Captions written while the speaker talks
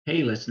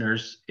Hey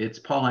listeners, it's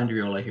Paul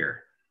Andriola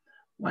here.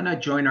 Why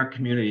not join our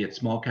community at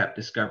Small Cap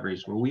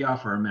Discoveries, where we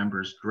offer our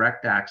members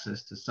direct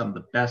access to some of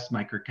the best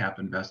microcap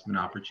investment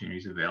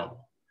opportunities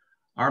available.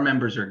 Our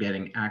members are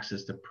getting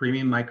access to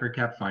premium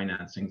microcap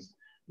financings,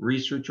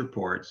 research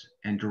reports,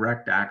 and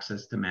direct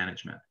access to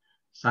management.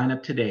 Sign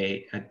up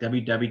today at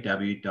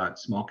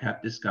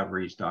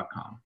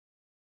www.smallcapdiscoveries.com.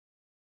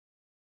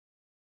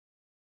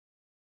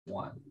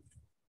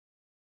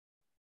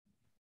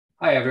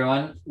 Hi,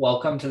 everyone.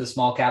 Welcome to the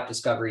Small Cap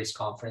Discoveries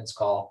conference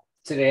call.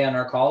 Today on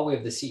our call, we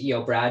have the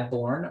CEO, Brad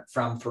Bourne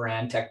from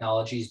Firan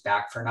Technologies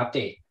back for an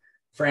update.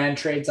 Firan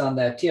trades on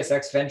the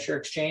TSX Venture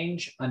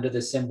Exchange under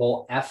the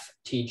symbol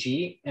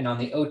FTG and on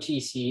the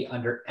OTC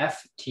under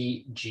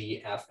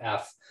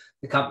FTGFF.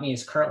 The company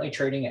is currently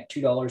trading at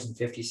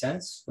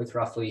 $2.50 with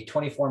roughly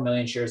 24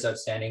 million shares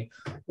outstanding,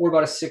 or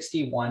about a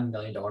 $61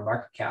 million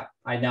market cap.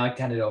 I'd now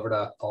hand it over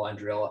to Paul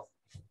Andriola.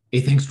 Hey,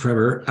 thanks,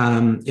 Trevor.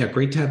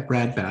 Great to have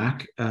Brad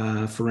back.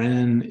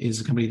 Firan is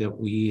a company that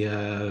we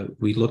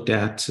looked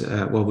at.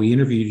 We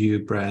interviewed you,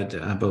 Brad,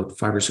 about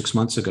 5 or 6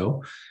 months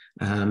ago.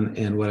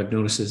 And what I've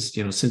noticed is,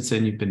 since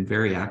then you've been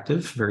very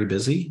active, very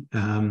busy.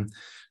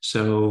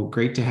 So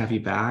great to have you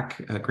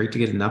back. Great to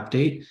get an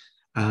update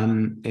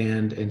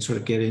and sort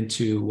of get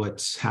into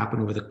what's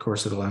happened over the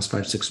course of the last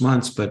 5-6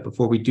 months. But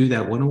before we do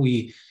that, why don't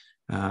we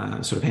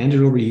sort of hand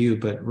it over to you,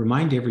 but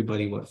remind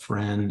everybody what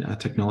Firan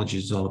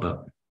Technologies is all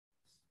about.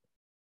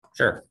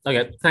 Sure.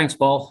 Okay. Thanks,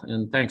 Paul,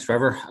 and thanks,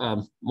 Trevor.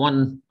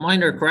 One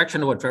minor correction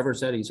to what Trevor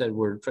said. He said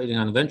we're trading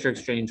on the Venture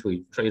Exchange.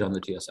 We trade on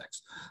the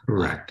TSX.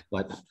 Correct.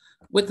 But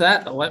with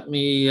that, let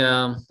me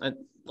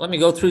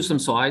go through some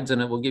slides,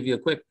 and it will give you a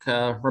quick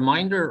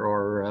reminder,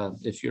 or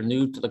if you're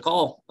new to the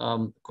call,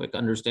 quick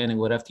understanding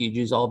what FTG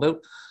is all about.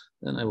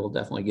 Then I will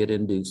definitely get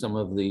into some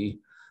of the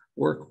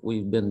work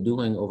we've been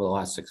doing over the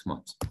last 6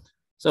 months.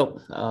 So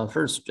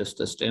first, just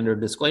a standard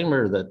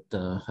disclaimer that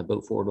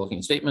about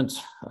forward-looking statements.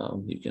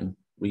 You can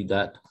read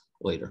that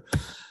later.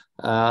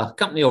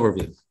 Company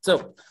overview.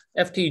 So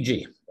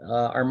FTG,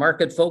 our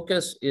market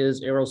focus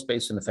is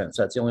aerospace and defense.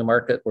 That's the only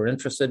market we're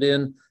interested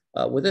in.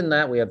 Within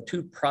that, we have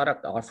 2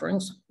 product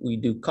offerings. We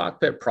do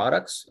cockpit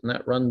products, and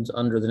that runs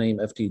under the name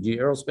FTG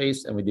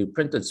Aerospace, and we do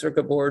printed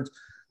circuit boards.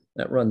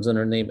 That runs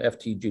under the name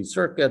FTG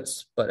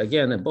Circuits. But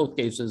again, in both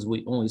cases,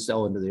 we only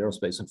sell into the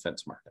aerospace and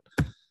defense market.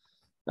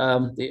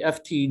 The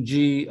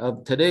FTG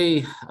of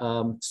today,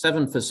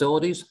 7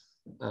 facilities,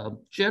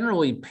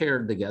 generally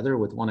paired together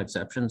with one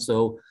exception.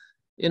 So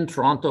in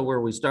Toronto, where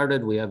we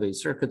started, we have a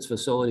circuits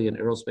facility and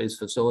aerospace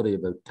facility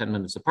about 10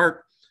 minutes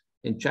apart.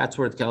 In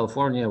Chatsworth,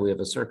 California, we have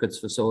a circuits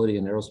facility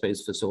and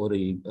aerospace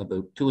facility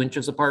about 2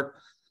 inches apart.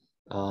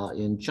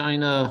 In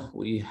China,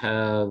 we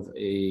have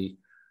a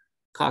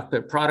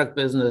cockpit product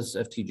business,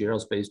 FTG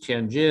Aerospace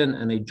Tianjin,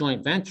 and a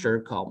joint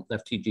venture called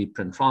FTG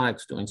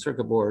Printronics doing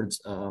circuit boards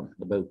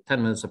about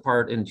 10 minutes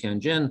apart in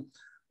Tianjin.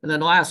 And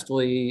then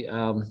lastly,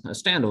 a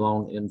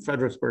standalone in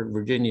Fredericksburg,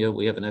 Virginia,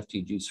 we have an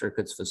FTG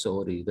Circuits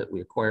facility that we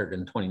acquired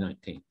in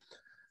 2019.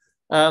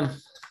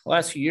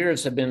 Last few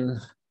years have been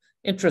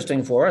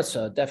interesting for us.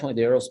 Definitely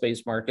the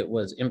aerospace market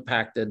was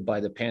impacted by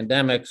the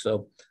pandemic.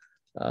 So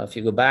if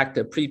you go back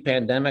to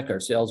pre-pandemic, our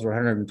sales were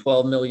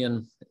 112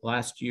 million.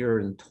 Last year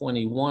in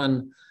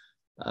 21,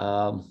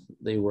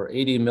 they were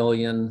 80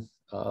 million.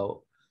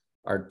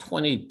 Our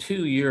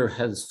 22 year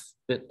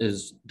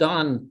is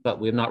done, but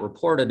we have not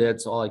reported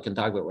it. So all I can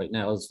talk about right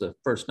now is the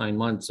first 9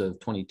 months of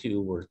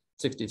 22 were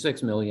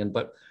 66 million.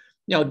 But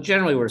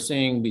generally we're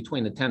seeing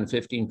between the 10 and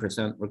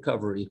 15%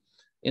 recovery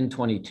in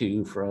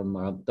 22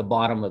 from the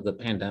bottom of the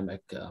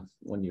pandemic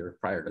 1 year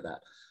prior to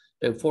that.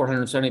 We have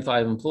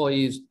 475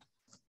 employees.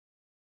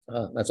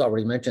 That's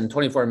already mentioned.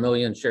 24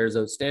 million shares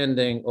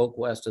outstanding. Oak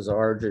West is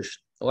our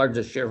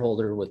largest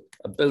shareholder with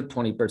about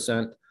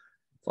 20%.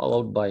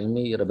 Followed by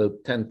me at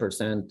about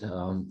 10%,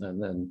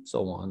 and then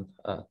so on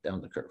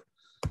down the curve.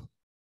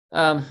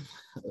 A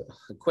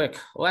quick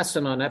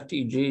lesson on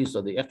FTG,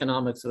 so the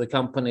economics of the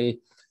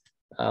company.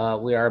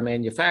 We are a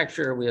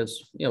manufacturer. We have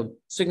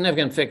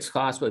significant fixed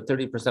costs, but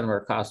 30% of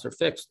our costs are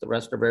fixed. The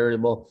rest are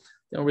variable.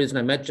 The only reason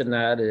I mention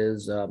that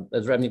is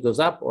as revenue goes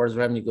up or as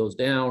revenue goes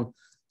down,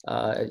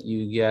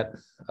 you get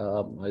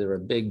either a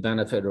big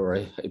benefit or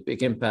a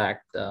big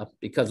impact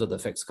because of the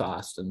fixed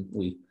cost, and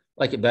we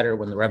like it better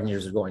when the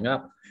revenues are going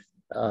up.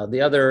 The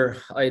other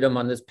item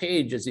on this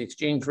page is the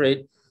exchange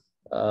rate.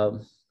 The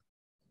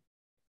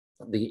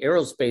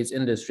aerospace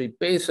industry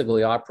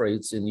basically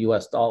operates in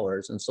US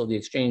dollars, and so the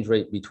exchange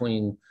rate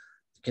between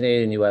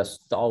Canadian and US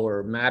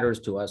dollar matters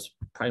to us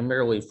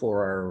primarily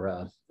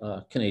for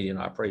our Canadian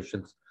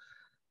operations.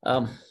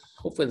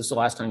 Hopefully this is the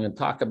last time I'm going to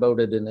talk about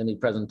it in any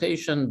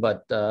presentation,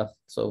 but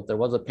so there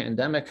was a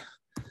pandemic.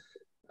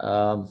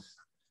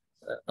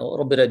 A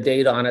little bit of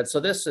data on it. So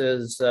this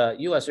is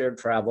US air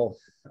travel,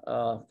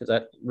 because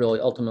that really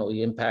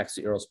ultimately impacts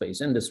the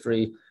aerospace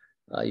industry.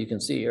 You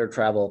can see air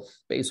travel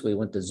basically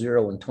went to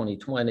 0 in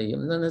 2020,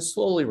 and then it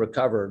slowly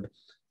recovered.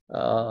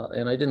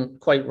 And I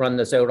didn't quite run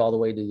this out all the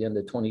way to the end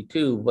of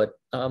 22, but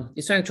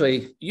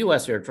essentially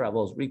US air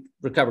travel has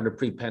recovered to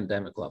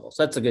pre-pandemic levels.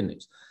 That's the good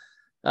news.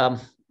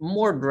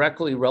 More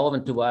directly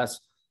relevant to us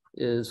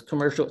is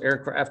commercial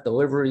aircraft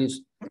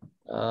deliveries.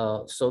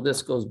 So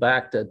this goes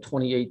back to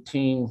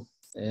 2018,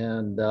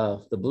 and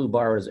the blue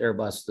bar is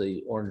Airbus,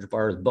 the orange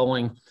bar is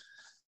Boeing.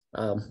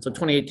 So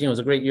 2018 was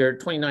a great year.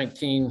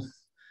 2019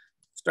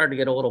 started to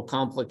get a little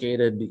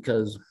complicated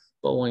because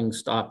Boeing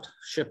stopped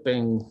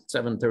shipping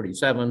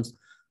 737s.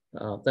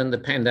 Then the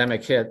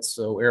pandemic hit,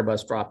 so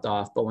Airbus dropped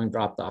off, Boeing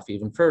dropped off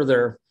even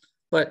further.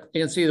 But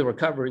you can see the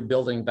recovery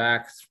building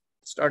back,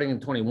 starting in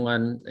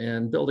 21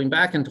 and building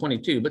back in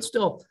 22. But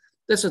still,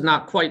 this is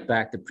not quite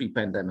back to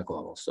pre-pandemic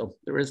levels. So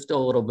there is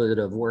still a little bit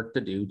of work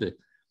to do to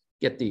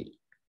get the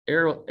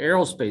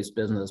aerospace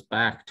business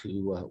back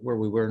to where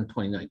we were in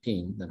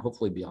 2019, and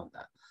hopefully beyond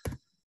that.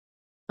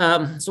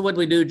 So what did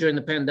we do during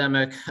the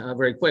pandemic?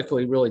 Very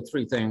quickly, really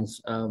three things.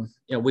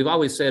 We've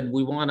always said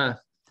we want to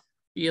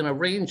be in a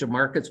range of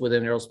markets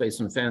within aerospace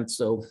and defense.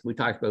 So we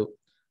talked about,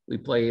 we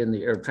play in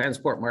the air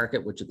transport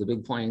market, which is the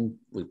big plane.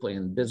 We play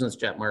in the business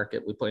jet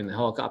market. We play in the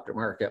helicopter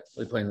market.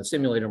 We play in the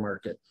simulator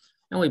market,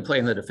 and we play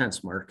in the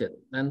defense market.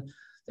 And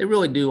they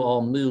really do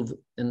all move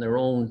in their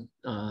own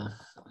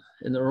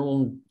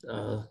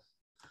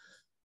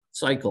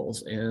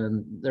cycles.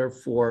 And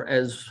therefore,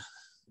 as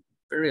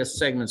various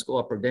segments go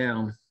up or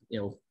down,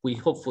 we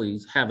hopefully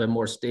have a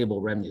more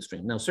stable revenue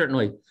stream. Now,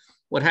 certainly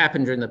what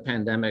happened during the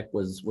pandemic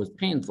was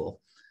painful,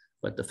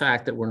 but the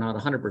fact that we're not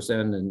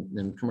 100%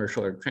 in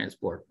commercial air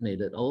transport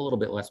made it a little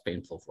bit less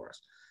painful for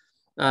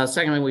us.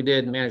 Secondly, we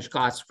did manage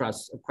costs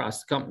across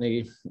the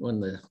company. When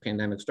the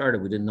pandemic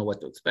started, we didn't know what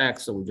to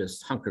expect, so we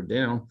just hunkered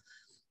down.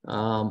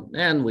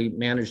 And we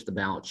managed the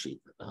balance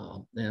sheet.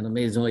 And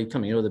amazingly,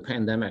 coming out of the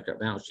pandemic, our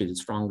balance sheet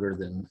is stronger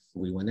than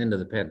we went into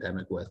the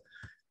pandemic with.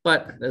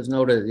 But as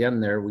noted at the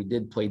end there, we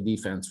did play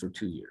defense for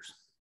 2 years.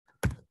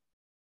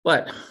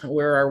 But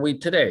where are we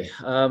today?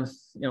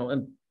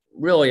 And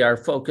really our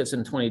focus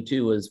in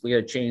 22 is we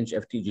had to change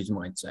FTG's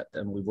mindset,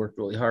 and we worked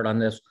really hard on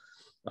this.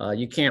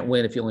 You can't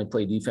win if you only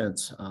play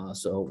defense,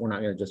 so we're not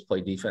going to just play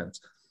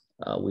defense.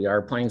 We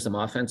are playing some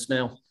offense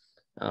now,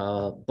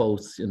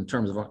 both in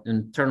terms of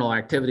internal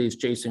activities,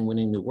 chasing,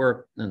 winning new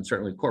work, and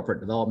certainly corporate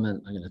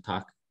development. I'm going to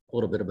talk a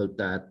little bit about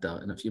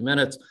that in a few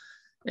minutes.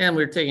 And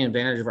we're taking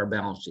advantage of our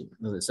balance sheet.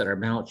 As I said, our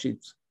balance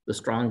sheet's the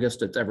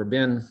strongest it's ever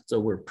been, so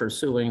we're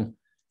pursuing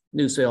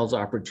new sales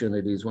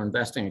opportunities. We're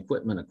investing in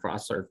equipment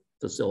across our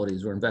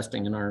facilities. We're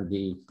investing in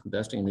R&D,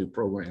 investing in new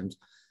programs,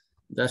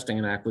 investing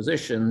in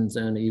acquisitions,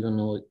 and even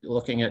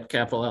looking at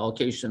capital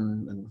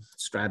allocation and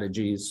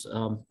strategies,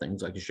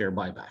 things like a share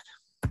buyback.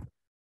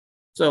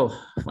 So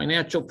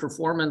financial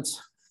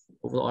performance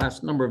over the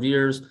last number of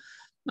years,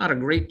 not a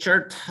great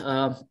chart,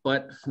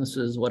 but this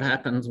is what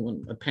happens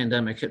when a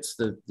pandemic hits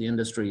the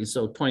industry.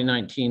 So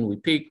 2019, we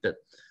peaked at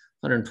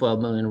 112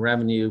 million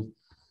revenue.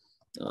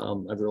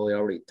 I've really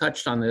already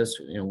touched on this,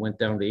 went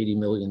down to 80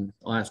 million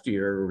last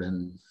year,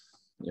 and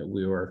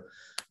we were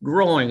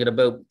growing at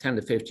about 10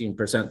 to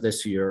 15%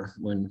 this year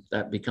when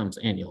that becomes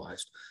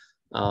annualized.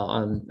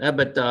 On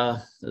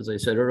EBITDA, as I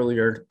said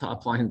earlier,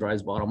 top line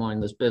drives bottom line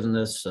in this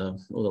business, a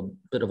little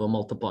bit of a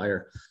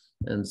multiplier.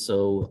 And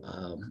so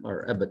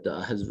our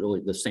EBITDA has really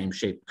the same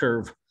shaped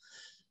curve.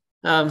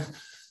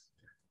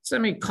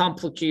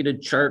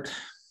 Semi-complicated chart,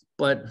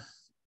 but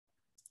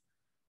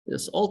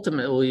this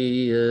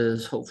ultimately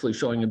is hopefully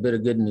showing a bit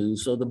of good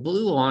news. So the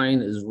blue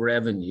line is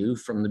revenue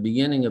from the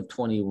beginning of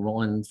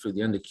 21 through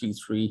the end of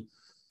Q3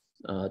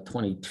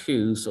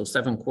 22, so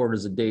 7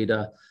 quarters of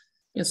data.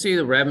 You can see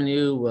the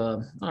revenue,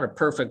 not a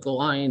perfect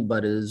line,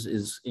 but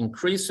is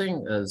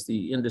increasing as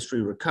the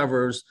industry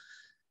recovers.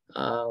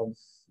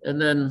 And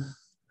then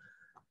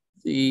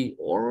the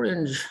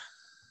orange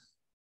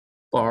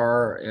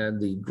bar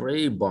and the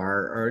gray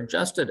bar are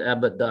adjusted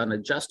EBITDA and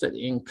adjusted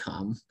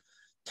income,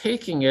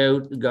 taking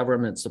out the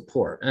government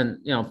support. And,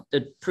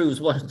 it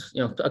proves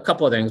a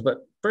couple of things,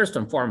 but first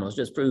and foremost,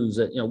 just proves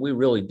that, we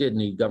really did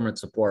need government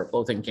support,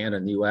 both in Canada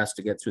and the US,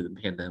 to get through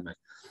the pandemic.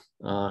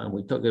 And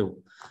we took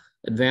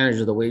advantage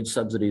of the wage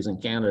subsidies in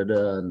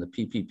Canada and the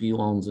PPP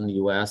loans in the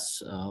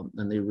US,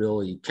 and they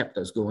really kept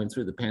us going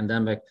through the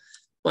pandemic.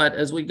 But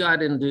as we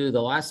got into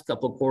the last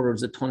couple of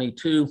quarters of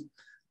 22,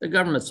 the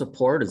government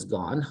support is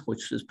gone,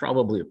 which is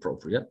probably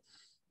appropriate.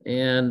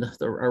 And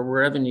our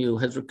revenue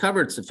has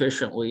recovered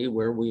sufficiently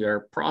where we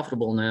are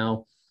profitable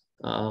now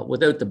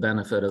without the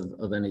benefit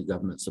of any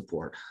government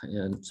support.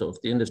 And so if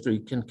the industry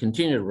can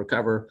continue to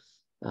recover,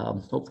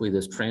 hopefully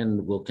this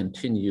trend will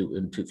continue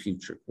into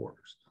future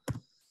quarters.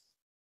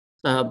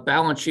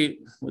 Balance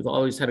sheet, we've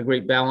always had a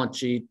great balance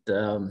sheet.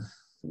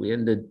 We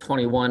ended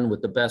 21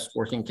 with the best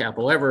working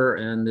capital ever.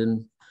 And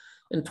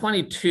in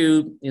 22,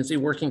 you can see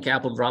working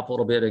capital drop a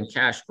little bit and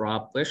cash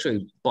drop. We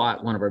actually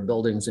bought one of our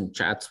buildings in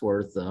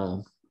Chatsworth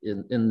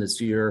in this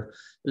year.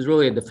 It was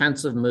really a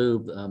defensive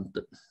move.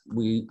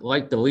 We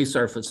like to lease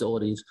our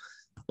facilities,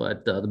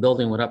 but the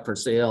building went up for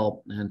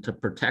sale, and to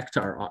protect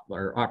our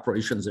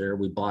operations there,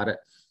 we bought it.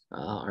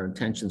 Our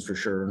intentions for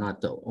sure are not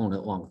to own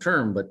it long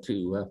term, but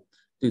to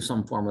do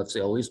some form of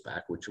sale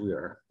leaseback, which we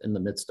are in the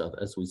midst of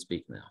as we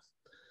speak now.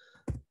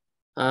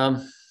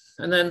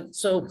 And then,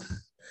 so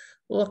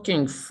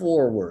looking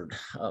forward,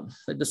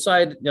 I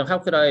decided, how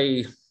could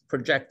I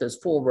project this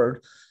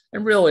forward?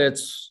 And really,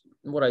 it's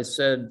what I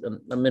said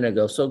a minute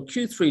ago. So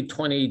Q3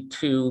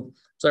 22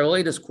 is our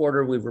latest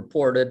quarter we've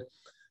reported,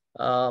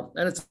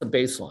 and it's the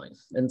baseline.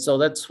 And so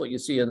that's what you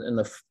see in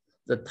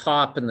the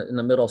top and in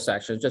the middle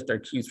section, just our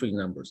Q3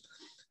 numbers.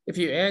 If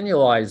you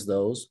annualize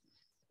those,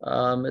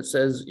 it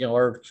says,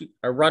 our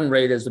run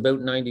rate is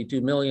about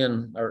 92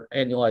 million. Our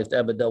annualized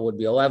EBITDA would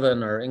be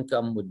 11. Our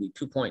income would be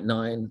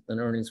 2.9, and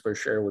earnings per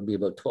share would be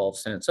about 12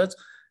 cents.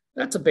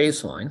 That's a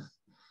baseline.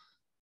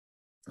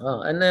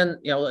 And then,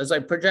 as I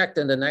project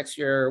into next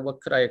year,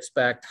 what could I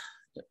expect?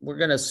 We're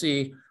going to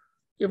see,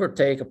 give or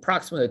take,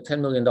 approximately a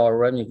 $10 million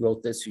revenue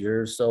growth this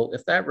year. So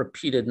if that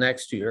repeated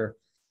next year,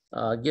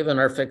 given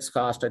our fixed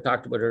cost I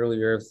talked about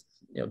earlier,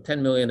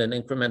 10 million in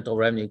incremental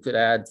revenue could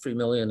add 3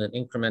 million in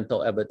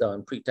incremental EBITDA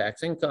and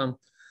pre-tax income.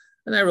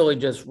 And that really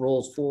just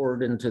rolls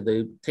forward into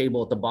the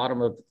table at the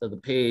bottom of the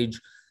page.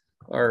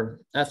 Our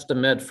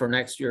estimate for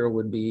next year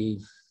would be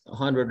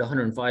 100 to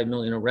 105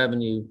 million of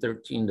revenue,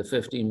 13 to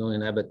 15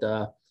 million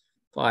EBITDA,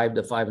 5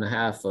 to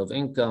 5.5 of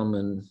income,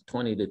 and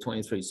 20 to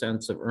 23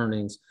 cents of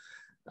earnings.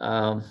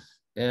 That,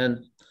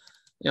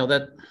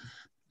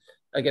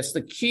 I guess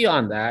the key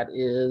on that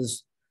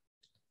is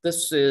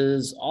this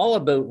is all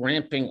about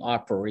ramping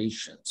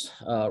operations.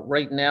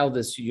 Right now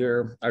this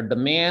year, our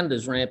demand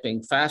is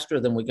ramping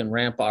faster than we can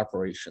ramp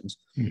operations.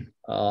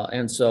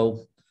 And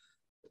so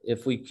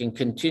if we can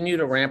continue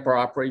to ramp our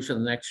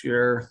operation next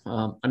year,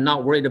 I'm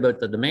not worried about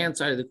the demand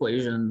side of the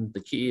equation.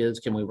 The key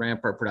is, can we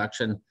ramp our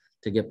production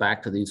to get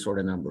back to these sort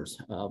of numbers?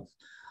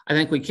 I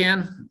think we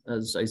can.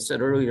 As I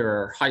said earlier,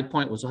 our high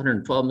point was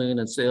 112 million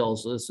in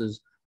sales. So this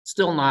is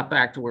still not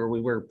back to where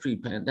we were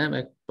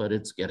pre-pandemic, but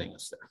it's getting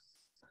us there.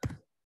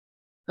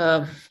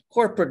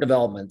 Corporate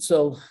development.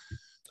 So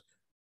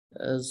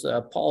as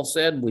Paul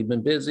said, we've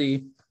been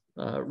busy.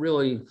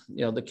 Really,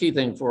 the key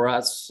thing for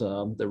us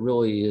that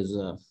really is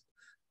a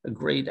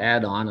great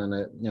add-on and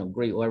a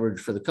great leverage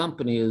for the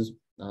company is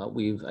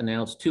we've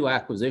announced 2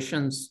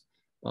 acquisitions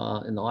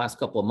in the last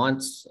couple of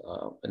months.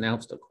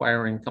 Announced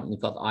acquiring a company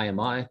called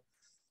IMI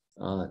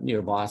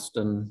near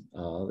Boston.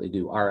 They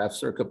do RF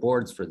circuit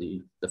boards for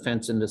the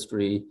defense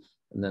industry.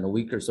 And then a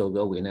week or so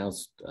ago, we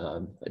announced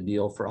a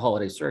deal for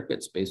Holiday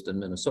Circuits based in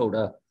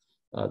Minnesota.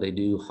 They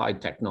do high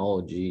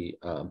technology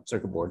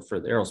circuit boards for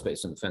the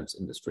aerospace and defense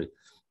industry.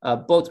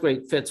 Both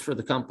great fits for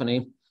the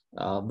company,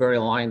 very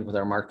aligned with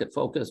our market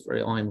focus,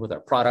 very aligned with our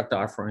product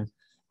offering,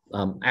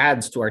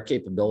 adds to our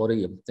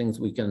capability of things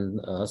we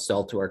can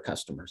sell to our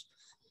customers.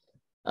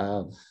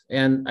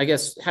 And I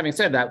guess having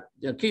said that,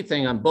 the key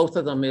thing on both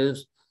of them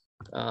is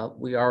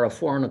we are a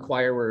foreign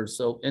acquirer,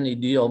 so any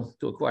deal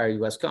to acquire a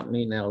U.S.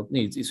 company now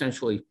needs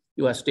essentially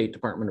U.S. State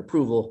Department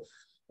approval.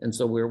 And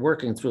so we're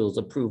working through those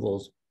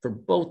approvals for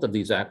both of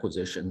these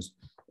acquisitions.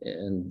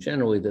 And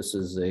generally, this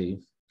is a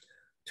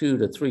 2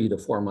 to 3 to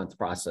 4 month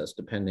process,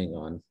 depending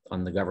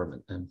on the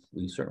government. And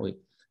we certainly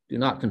do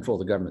not control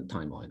the government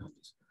timeline on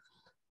these.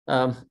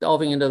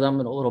 Delving into them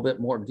in a little bit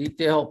more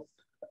detail.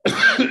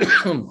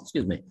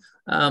 Excuse me.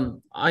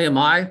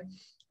 IMI.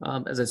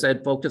 As I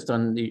said, focused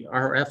on the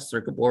RF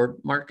circuit board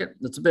market.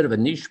 It's a bit of a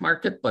niche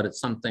market, but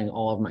it's something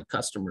all of my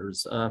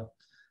customers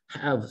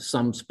have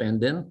some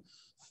spend in.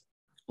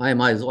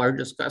 IMI's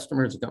largest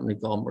customer is a company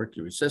called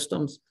Mercury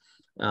Systems,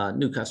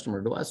 new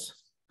customer to us.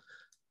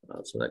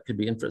 So that could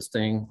be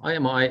interesting.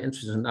 IMI,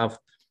 interesting enough,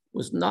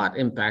 was not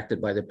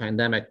impacted by the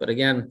pandemic, but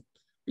again,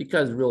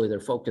 because really they're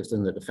focused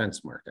in the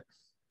defense market.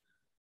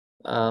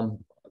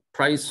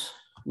 Price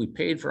we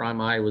paid for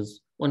IMI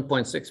was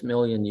 1.6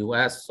 million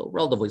US, so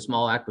relatively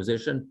small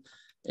acquisition,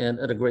 and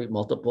at a great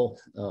multiple.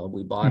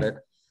 We bought it,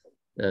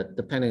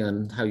 depending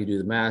on how you do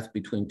the math,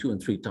 between 2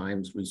 and 3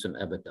 times recent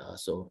EBITDA.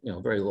 So,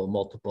 very low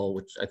multiple,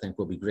 which I think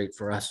will be great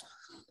for us.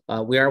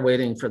 We are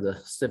waiting for the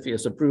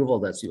CFIUS approval,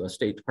 that's US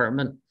State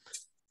Department.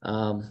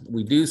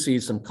 We do see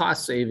some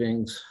cost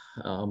savings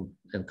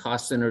and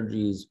cost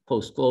synergies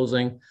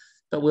post-closing,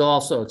 but we'll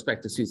also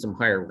expect to see some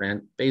higher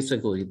rent.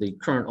 Basically, the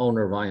current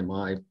owner of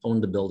IMI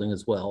owned the building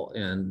as well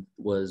and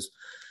was,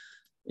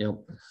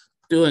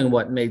 doing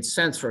what made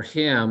sense for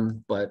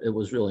him, but it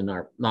was really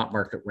not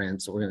market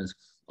rent. So we're going to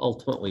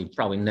ultimately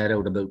probably net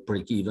out about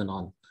break even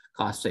on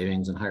cost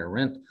savings and higher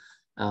rent.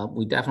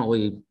 We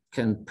definitely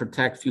can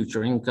protect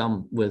future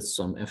income with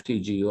some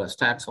FTG US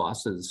tax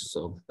losses,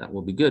 so that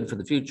will be good for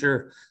the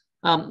future.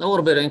 A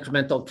little bit of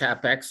incremental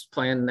CapEx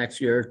planned next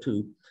year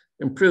to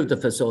improve the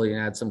facility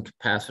and add some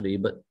capacity,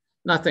 but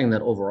nothing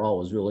that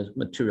overall is really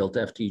material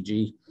to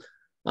FTG.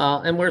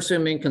 And we're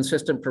assuming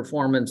consistent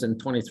performance in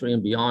 23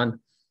 and beyond.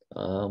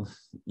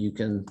 You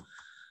can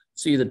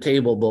see the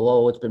table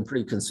below. It's been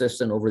pretty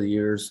consistent over the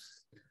years.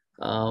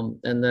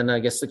 And then I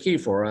guess the key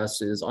for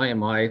us is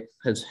IMI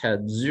has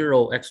had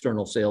 0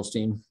 external sales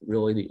team.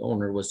 Really, the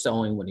owner was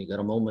selling when he got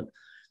a moment.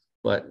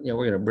 But we're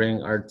going to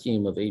bring our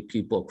team of 8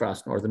 people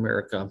across North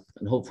America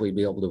and hopefully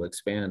be able to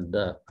expand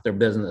their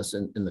business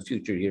in the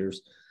future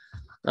years.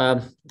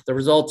 The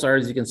results are,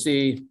 as you can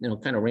see,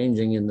 kind of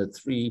ranging in the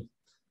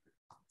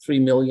 3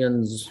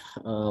 million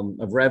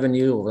of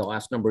revenue over the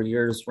last number of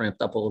years,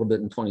 ramped up a little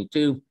bit in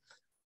 22.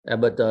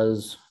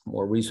 EBITDA's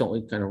more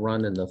recently kind of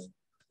run in the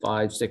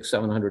 500, 600,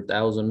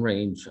 700,000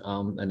 range,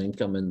 and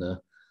income in the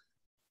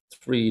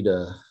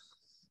 300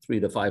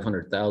 to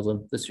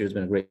 500,000. This year's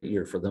been a great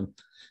year for them.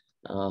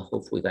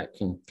 Hopefully that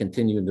can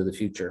continue into the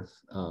future.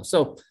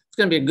 So it's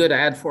going to be a good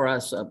ad for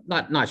us.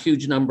 Not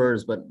huge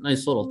numbers, but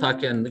nice little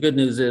tuck in. The good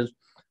news is,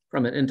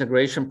 from an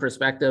integration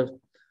perspective,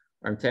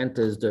 our intent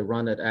is to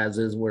run it as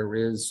is where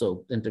it is.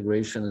 So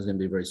integration is going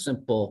to be very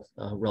simple,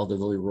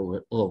 relatively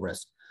low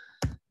risk.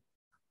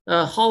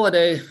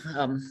 Holiday,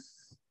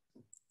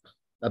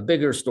 a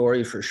bigger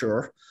story for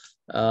sure.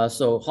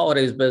 So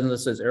Holiday's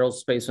business is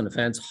aerospace and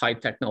defense, high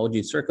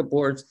technology circuit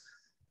boards.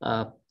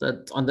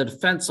 That on the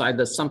defense side,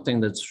 that's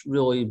something that's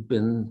really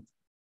been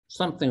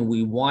something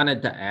we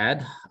wanted to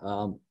add.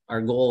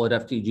 Our goal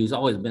at FTG has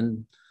always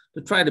been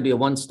to try to be a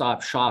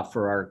one-stop shop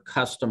for our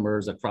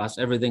customers across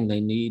everything they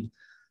need.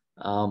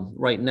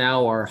 Right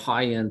now, our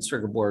high-end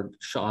circuit board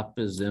shop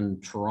is in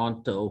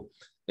Toronto.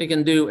 They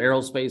can do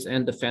aerospace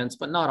and defense,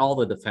 but not all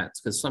the defense,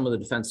 because some of the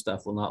defense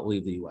stuff will not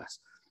leave the US.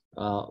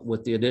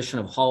 With the addition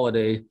of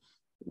Holiday,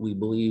 we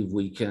believe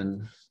we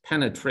can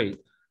penetrate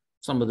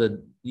some of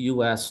the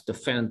US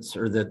defense,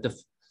 or the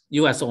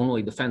US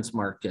only defense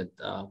market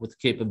with the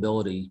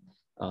capability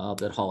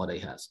that Holiday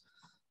has.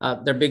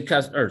 They're big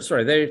customers,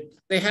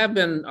 they have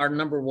been our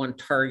 #1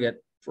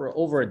 target for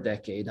over a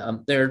decade.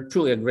 They're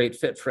truly a great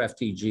fit for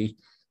FTG.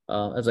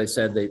 As I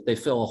said, they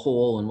fill a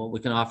hole in what we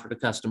can offer to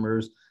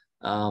customers.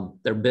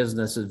 Their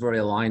business is very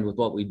aligned with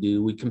what we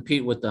do. We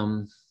compete with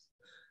them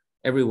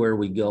everywhere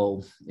we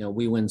go. You know,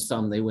 we win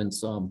some, they win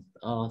some.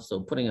 So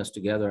putting us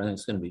together, I think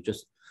it's going to be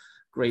just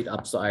great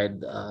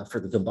upside for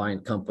the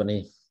combined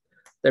company.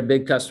 Their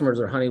big customers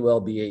are Honeywell,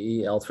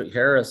 BAE,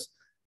 L3Harris.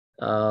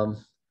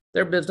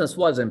 Their business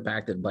was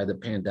impacted by the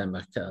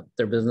pandemic.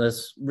 Their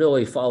business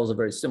really follows a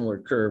very similar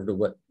curve to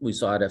what we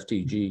saw at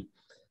FTG.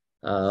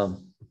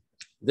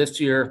 This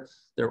year,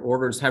 their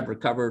orders have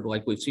recovered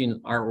like we've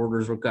seen our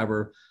orders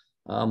recover.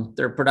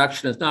 Their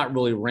production is not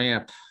really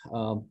ramped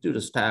due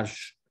to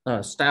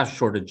staff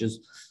shortages.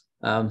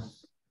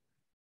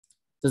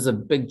 There's a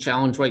big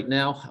challenge right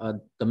now.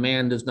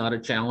 Demand is not a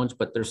challenge,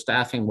 but their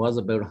staffing was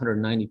about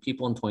 190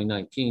 people in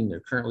 2019. They're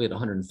currently at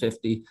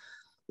 150.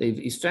 They've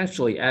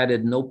essentially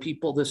added no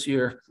people this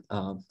year.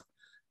 I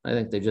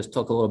think they just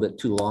took a little bit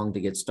too long to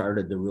get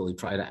started to really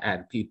try to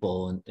add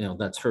people, and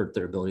that's hurt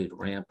their ability to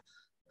ramp.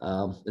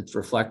 It's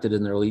reflected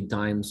in their lead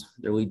times.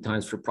 Their lead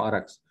times for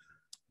products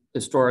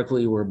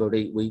historically were about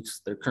 8 weeks.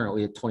 They're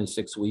currently at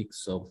 26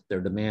 weeks, so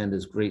their demand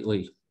is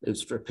greatly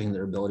outstripping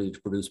their ability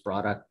to produce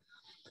product.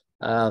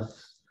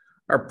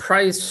 Our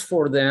price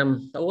for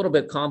them, a little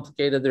bit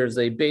complicated. There's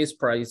a base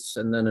price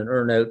and then an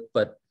earnout,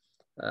 but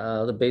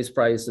the base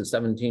price is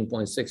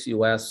 17.6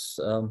 US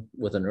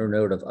with an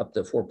earnout of up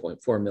to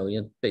 4.4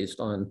 million based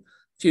on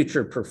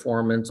future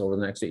performance over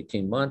the next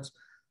 18 months.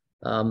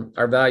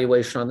 Our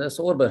valuation on this,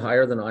 a little bit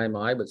higher than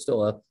IMI, but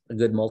still a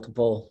good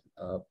multiple,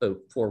 about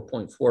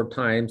 4.4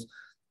 times.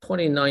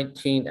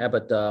 2019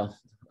 EBITDA,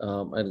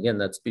 and again,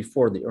 that's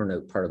before the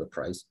earnout part of the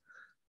price.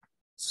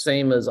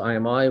 Same as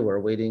IMI, we're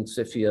awaiting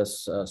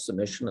CFIUS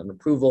submission and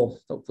approval.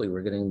 Hopefully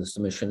we're getting the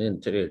submission in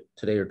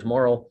today or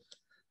tomorrow.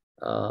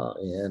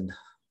 And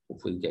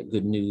hopefully get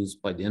good news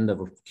by the end of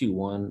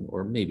Q1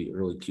 or maybe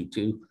early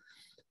Q2.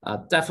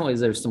 Definitely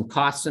there's some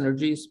cost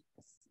synergies.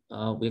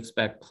 We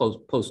expect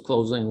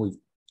post-closing. We've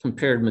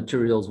compared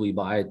materials we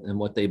buy and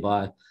what they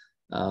buy.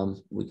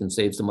 We can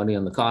save some money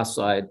on the cost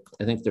side.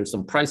 I think there's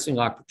some pricing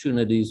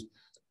opportunities.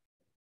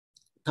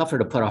 Tougher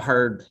to put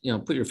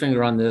put your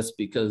finger on this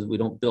because we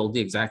don't build the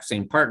exact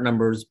same part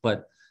numbers,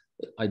 but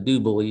I do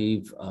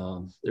believe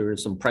there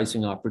is some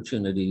pricing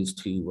opportunities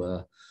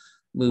to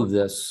move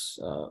this,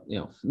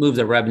 move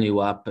the revenue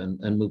up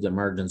and move the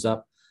margins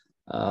up.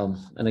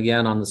 And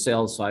again, on the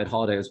sales side,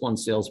 Holiday has 1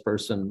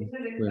 salesperson.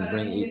 We're going to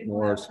bring 8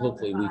 more, so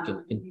hopefully we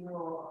can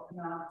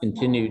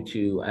continue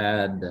to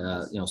add,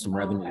 some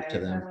revenue to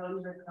them.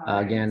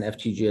 Again,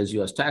 FTG has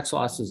U.S. tax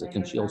losses that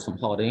can shield some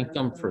Holiday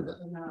income for the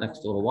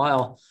next little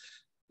while.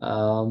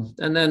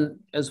 And then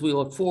as we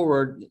look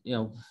forward,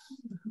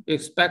 we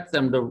expect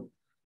them to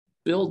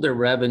build their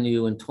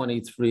revenue in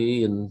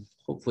 23 and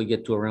hopefully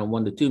get to around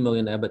 1 to 2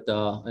 million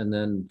EBITDA, and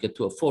then get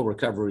to a full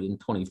recovery in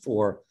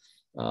 24,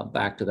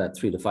 back to that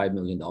 $3 to $5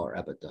 million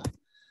EBITDA.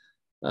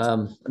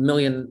 A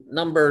million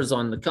numbers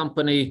on the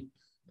company,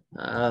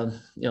 the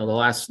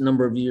last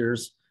number of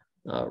years,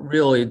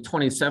 really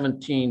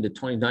 2017 to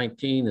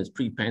 2019 is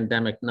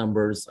pre-pandemic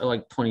numbers. I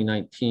like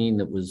 2019,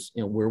 that was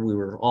where we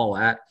were all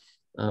at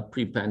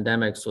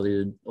pre-pandemic. So they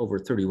did over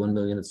 31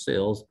 million of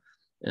sales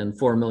and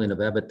 4 million of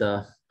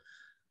EBITDA.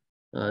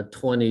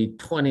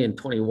 2020 and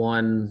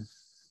 21,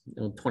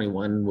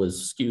 21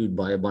 was skewed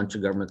by a bunch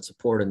of government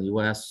support in the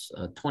US.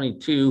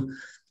 22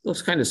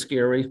 looks kind of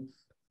scary,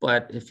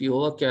 but if you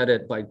look at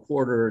it by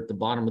quarter at the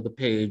bottom of the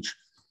page,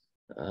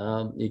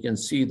 you can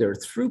see their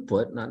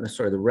throughput, not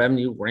necessarily the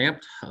revenue,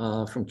 ramped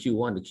from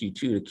Q1 to Q2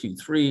 to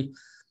Q3.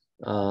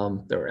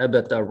 Their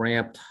EBITDA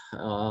ramped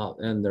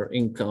and their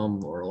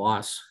income or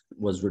loss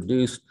was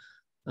reduced.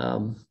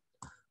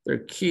 Their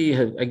key,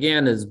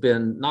 again, has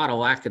been not a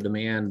lack of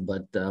demand,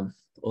 but a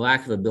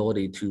lack of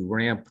ability to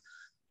ramp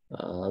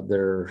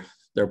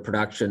their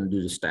production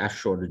due to staff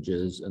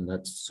shortages. And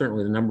that's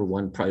certainly the number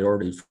one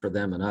priority for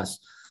them and us,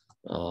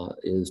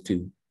 is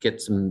to get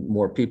some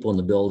more people in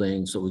the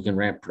building so we can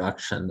ramp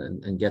production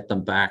and get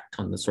them back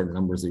on the sort of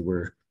numbers they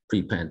were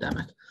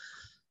pre-pandemic.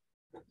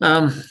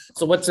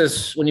 So what's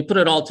this, when you put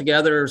it all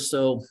together,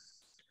 so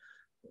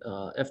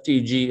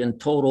FTG in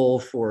total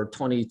for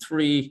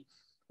 23,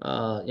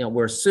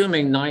 we're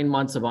assuming 9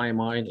 months of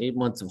IMI and 8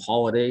 months of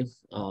holiday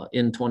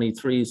in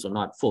 23, so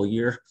not full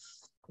year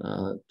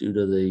due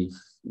to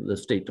the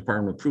State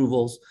Department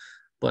approvals.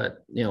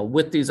 But,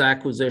 with these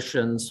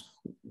acquisitions,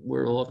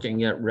 we're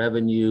looking at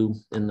revenue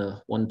in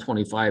the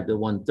 125 to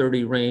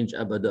 130 range,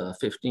 EBITDA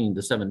 15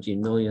 to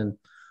 17 million,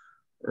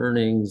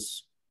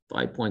 earnings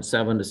 5.7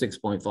 to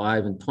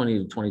 6.5, and 20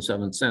 to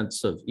 27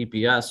 cents of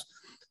EPS.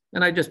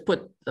 And I just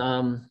put,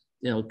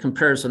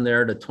 comparison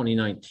there to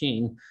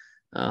 2019.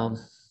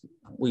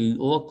 We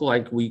look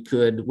like we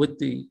could, with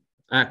the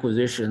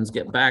acquisitions,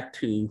 get back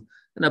to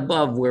and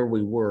above where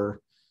we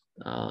were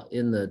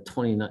in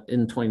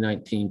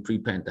 2019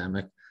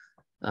 pre-pandemic.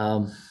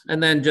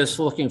 And then just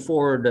looking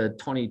forward to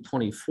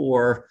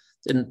 2024,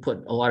 didn't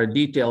put a lot of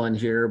detail in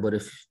here, but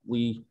if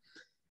we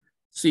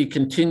see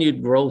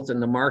continued growth in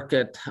the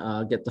market,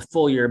 get the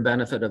full year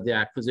benefit of the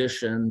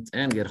acquisition,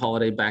 and get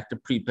holiday back to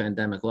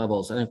pre-pandemic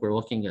levels, I think we're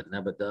looking at an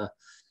EBITDA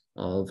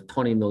of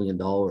 $20 million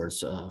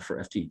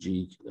for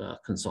FTG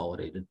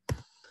consolidated.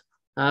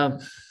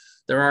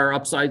 There are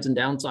upsides and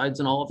downsides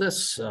in all of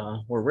this,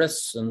 or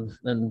risks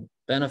and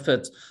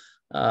benefits.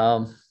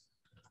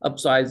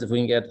 Upsides, if we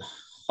can get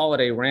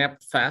holiday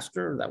ramped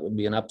faster, that would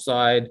be an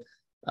upside.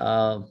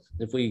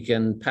 If we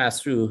can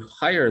pass through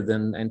higher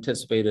than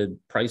anticipated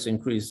price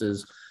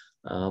increases,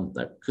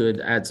 that could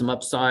add some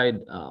upside.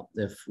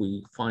 If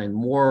we find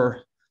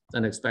more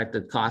than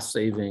expected cost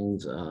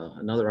savings,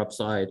 another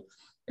upside.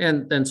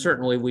 And then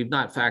certainly we've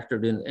not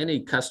factored in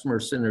any customer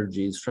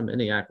synergies from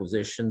any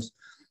acquisitions.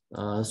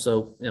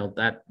 So,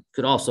 that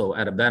could also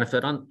add a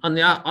benefit. On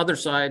the other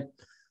side,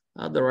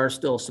 there are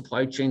still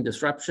supply chain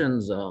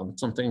disruptions,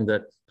 something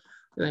that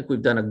I think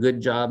we've done a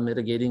good job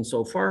mitigating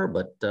so far,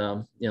 but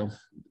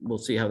we'll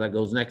see how that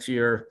goes next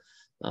year.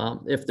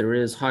 If there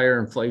is higher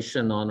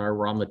inflation on our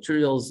raw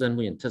materials than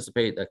we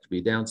anticipate, that could be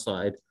a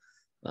downside.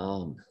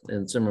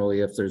 And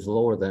similarly, if there's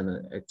lower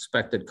than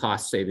expected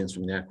cost savings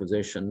from the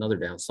acquisition, another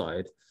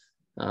downside.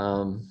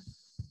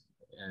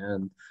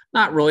 And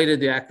not related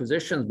to the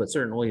acquisitions, but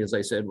certainly, as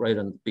I said right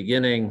in the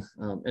beginning,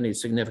 any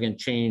significant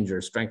change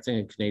or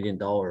strengthening the Canadian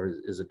dollar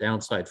is a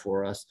downside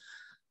for us.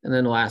 And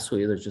then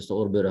lastly, there's just a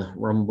little bit of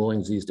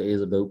rumblings these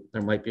days about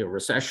there might be a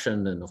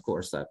recession. And of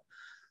course, that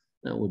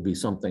would be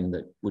something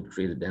that would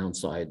create a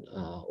downside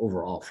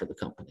overall for the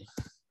company.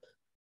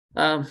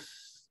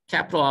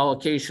 Capital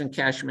allocation,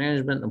 cash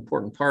management, an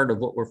important part of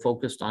what we're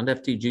focused on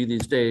FTG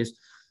these days.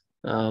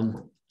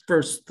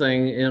 First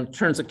thing, in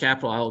terms of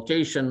capital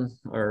allocation,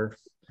 our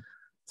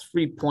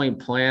 3-point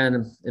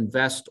plan: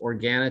 invest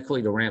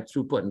organically to ramp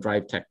throughput and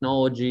drive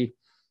technology.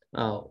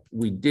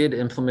 We did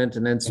implement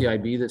an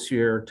NCIB this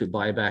year to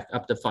buy back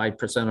up to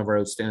 5% of our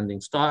outstanding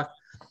stock.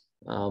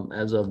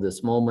 As of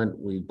this moment,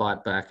 we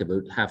bought back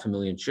about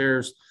 500,000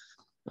 shares.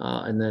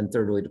 And then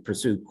thirdly, to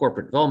pursue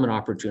corporate development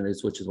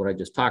opportunities, which is what I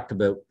just talked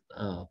about.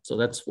 So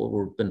that's what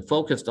we've been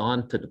focused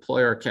on, to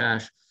deploy our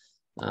cash.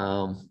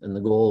 And the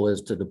goal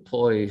is to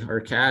deploy our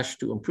cash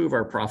to improve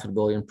our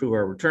profitability, improve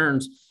our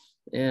returns,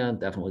 and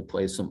definitely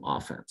play some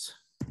offense.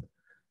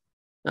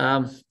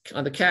 On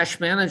the cash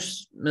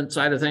management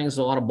side of things,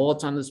 a lot of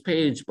bullets on this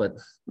page, but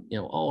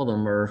all of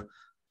them are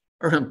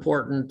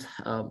important.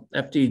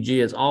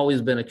 FTG has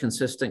always been a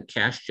consistent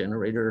cash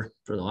generator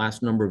for the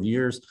last number of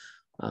years.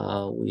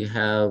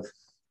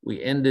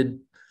 We ended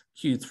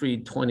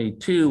Q3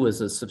 22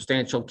 with a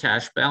substantial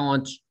cash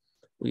balance.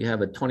 We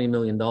have a $20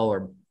 million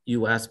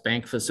US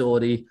bank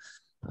facility.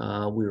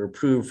 We were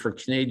approved for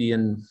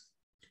Canadian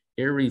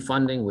ARRI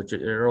funding, which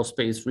is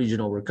Aerospace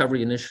Regional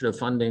Recovery Initiative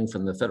funding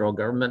from the federal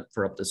government,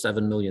 for up to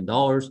 $7 million.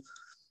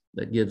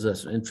 That gives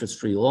us an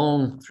interest-free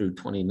loan through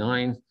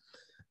 29.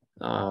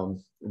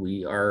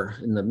 We are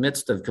in the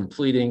midst of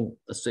completing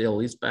a sale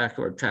leaseback of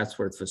our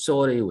Chatsworth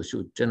facility, which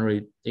would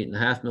generate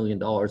 $8.5 million,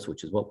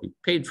 which is what we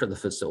paid for the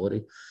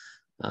facility.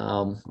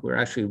 We're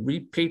actually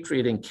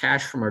repatriating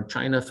cash from our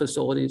China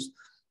facilities.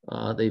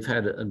 They've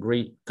had a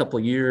great couple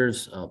of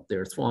years.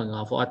 They're throwing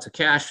off lots of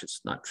cash. It's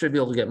not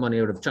trivial to get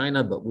money out of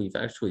China, but we've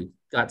actually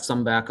got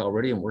some back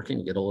already and working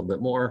to get a little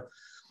bit more.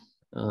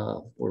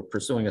 We're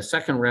pursuing a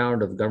second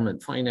round of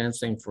government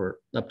financing for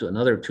up to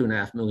another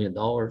 $2.5 million,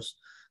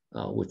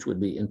 which would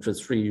be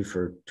interest-free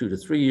for 2 to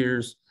 3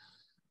 years.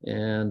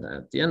 And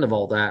at the end of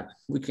all that,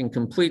 we can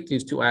complete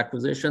these 2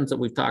 acquisitions that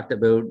we've talked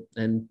about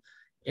and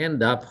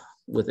end up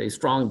with a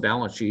strong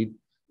balance sheet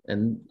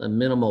and a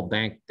minimal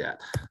bank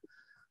debt.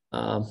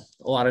 A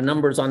lot of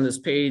numbers on this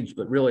page,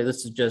 but really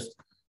this is just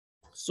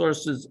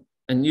sources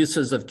and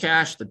uses of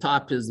cash, the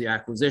top is the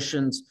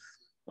acquisitions,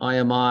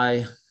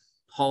 IMI,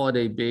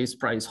 holiday base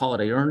price,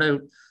 holiday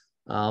earnout,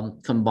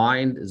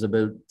 combined is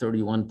about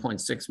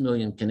 31.6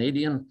 million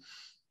Canadian.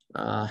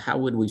 How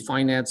would we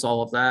finance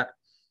all of that?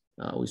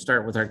 We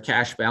start with our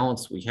cash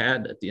balance we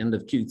had at the end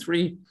of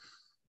Q3,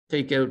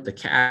 take out the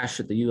cash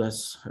at the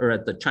US or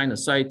at the China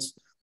sites,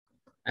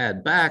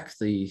 add back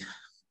the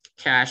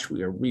cash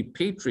we are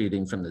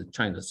repatriating from the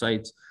China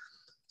sites,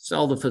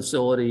 sell the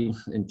facility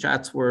in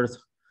Chatsworth,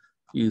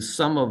 use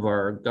some of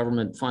our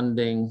government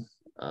funding.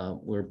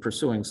 We're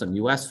pursuing some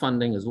US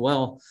funding as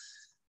well,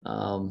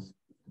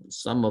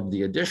 some of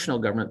the additional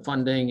government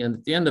funding, and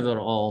at the end of it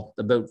all,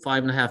 about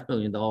 $5.5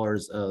 million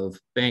of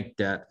bank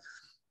debt.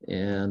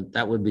 And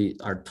that would be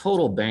our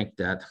total bank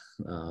debt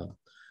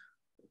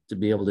to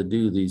be able to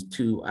do these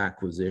two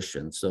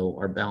acquisitions. So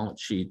our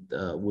balance sheet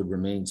would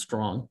remain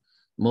strong.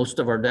 Most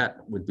of our debt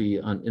would be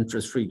on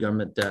interest-free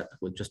government debt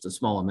with just a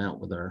small amount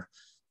with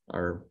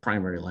our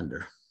primary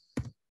lender.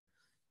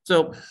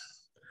 So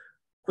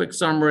quick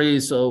summary.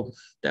 So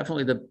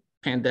definitely the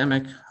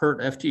pandemic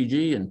hurt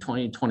FTG in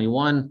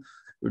 2021,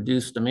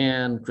 reduced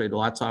demand, created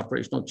lots of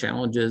operational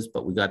challenges,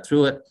 but we got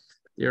through it.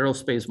 The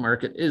aerospace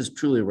market is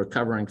truly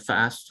recovering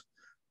fast.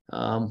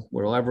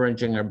 We're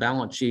leveraging our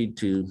balance sheet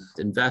to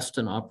invest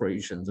in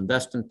operations,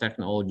 invest in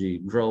technology,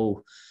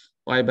 grow,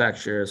 buy back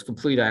shares,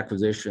 complete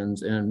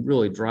acquisitions, and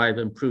really drive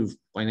improved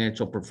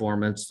financial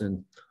performance.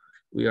 And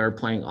we are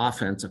playing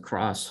offense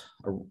across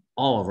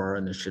all of our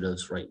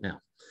initiatives right now.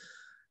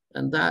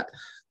 And that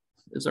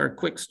is our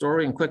quick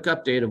story and quick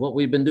update of what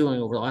we've been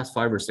doing over the last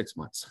 5 or 6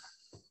 months.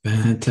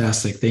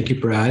 Fantastic. Thank you,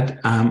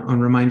 Brad. I'll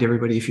remind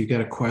everybody, if you've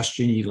got a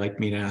question you'd like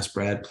me to ask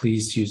Brad,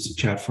 please use the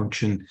chat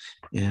function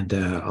and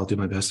I'll do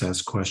my best to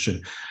ask a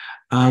question.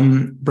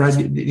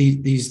 Brad,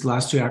 these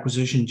last two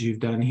acquisitions you've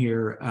done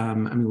here, I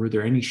mean, were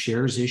there any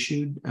shares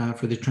issued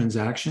for the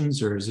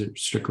transactions, or is it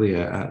strictly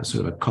a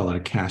sort of call it a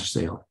cash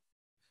sale?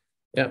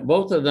 Yeah,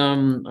 both of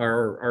them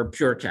are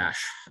pure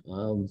cash.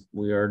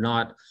 We are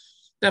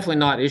definitely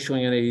not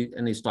issuing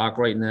any stock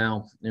right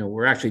now. You know,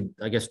 we're actually,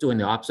 I guess, doing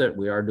the opposite.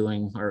 We are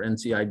doing our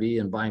NCIB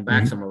and buying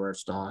back some of our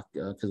stock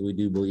because we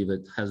do believe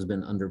it has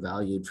been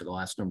undervalued for the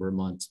last number of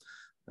months.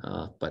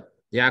 But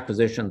the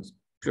acquisitions,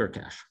 pure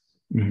cash.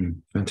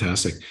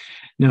 Fantastic.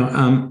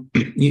 Now,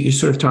 you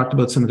sort of talked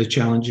about some of the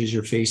challenges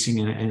you're facing,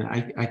 and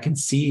I can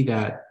see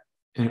that,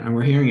 and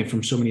we're hearing it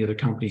from so many other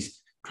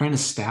companies, trying to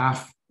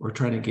staff or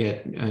trying to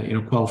get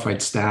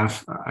qualified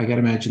staff. I got to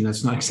imagine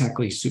that's not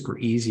exactly super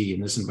easy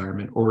in this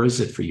environment, or is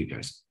it for you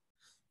guys?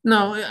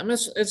 No, I mean,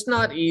 it's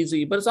not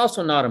easy, but it's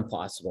also not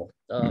impossible.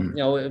 You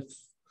know, if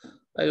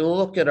I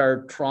look at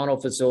our Toronto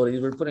facilities,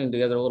 we're putting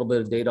together a little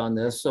bit of data on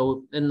this.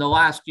 So in the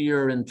last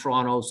year in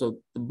Toronto, so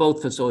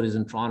both facilities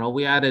in Toronto,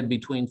 we added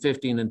between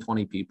 15 and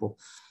 20 people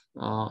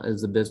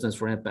as the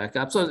business ramped back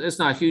up. So it's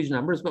not huge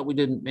numbers, but we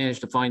didn't manage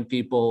to find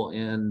people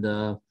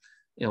and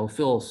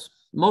fill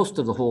most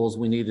of the holes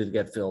we needed to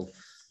get filled.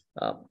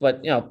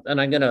 But and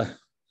I'm gonna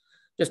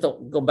just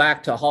go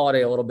back to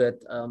Holiday a little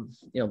bit.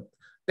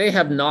 They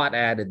have not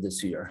added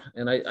this year,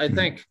 and I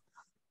think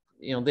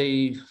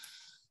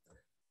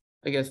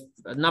I guess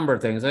a number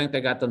of things. I think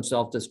they got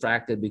themselves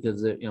distracted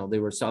because they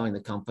were selling the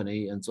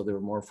company, and so they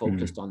were more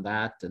focused on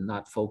that and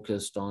not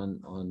focused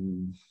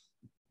on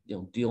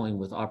dealing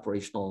with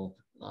operational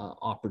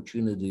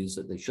opportunities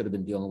that they should have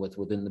been dealing with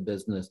within the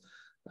business,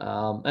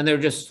 and they're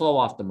just slow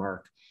off the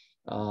mark.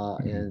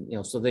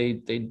 And so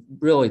they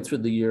really through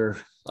the year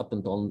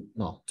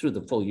through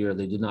the full year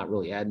they did not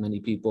really add many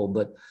people,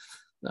 but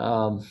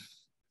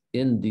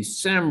in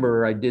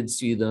December, I did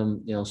see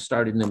them,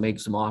 starting to make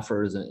some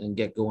offers and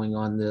get going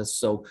on this.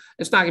 So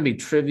it's not going to be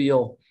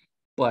trivial,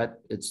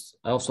 but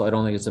I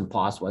don't think it's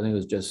impossible. I think it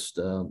was just,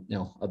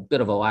 a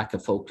bit of a lack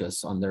of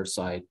focus on their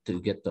side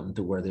to get them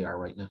to where they are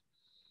right now.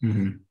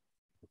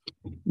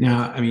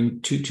 Now, I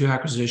mean, two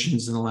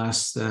acquisitions in the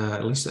last,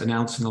 at least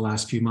announced in the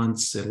last few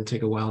months. It'll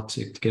take a while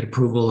to get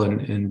approval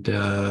and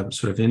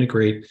sort of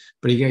integrate.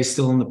 But are you guys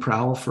still on the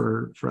prowl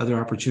for other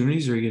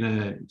opportunities, or are you going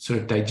to sort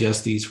of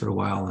digest these for a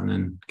while and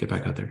then get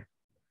back out there?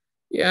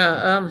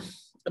 Yeah,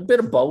 a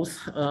bit of both,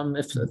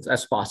 if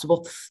that's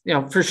possible.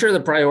 For sure, the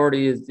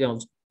priority is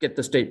get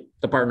the State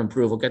Department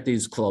approval, get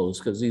these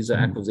closed, because these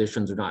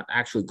acquisitions are not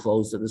actually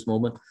closed at this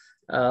moment.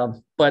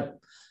 But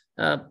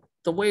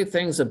the way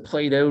things have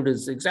played out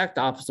is the exact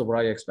opposite of what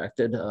I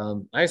expected.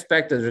 I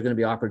expected there were going to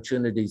be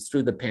opportunities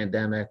through the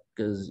pandemic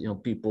because,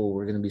 people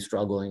were going to be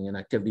struggling and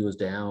activity was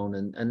down,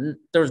 and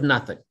there was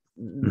nothing,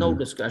 no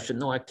discussion,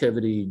 no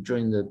activity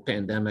during the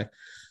pandemic.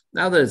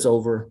 Now that it's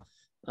over,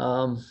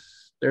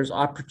 there's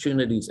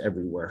opportunities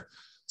everywhere.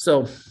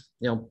 So,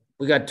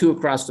 we got 2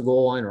 across the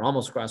goal line or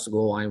almost across the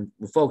goal line.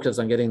 We're focused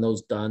on getting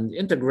those done.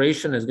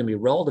 Integration is going to be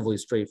relatively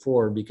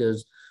straightforward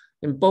because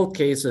in both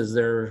cases,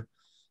 they're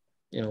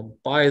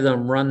buy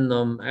them, run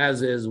them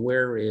as is,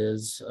 where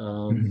is,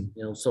 so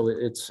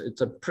it's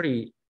a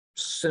pretty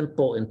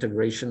simple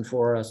integration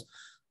for us.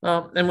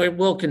 And we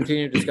will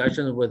continue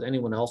discussions with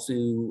anyone else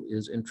who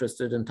is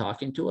interested in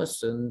talking to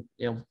us. And,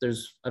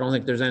 I don't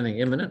think there's anything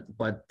imminent,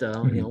 but,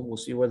 we'll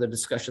see where the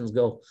discussions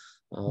go.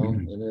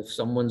 And if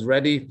someone's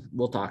ready,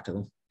 we'll talk to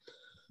them.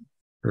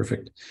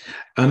 Perfect.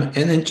 And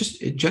then just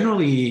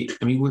generally,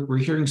 I mean, we're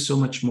hearing so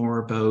much more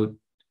about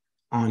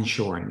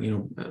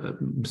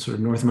onshoring, sort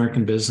of North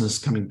American business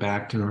coming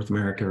back to North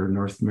America, or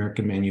North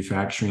American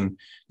manufacturing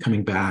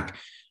coming back.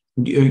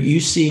 Are you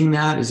seeing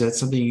that? Is that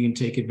something you can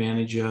take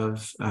advantage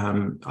of?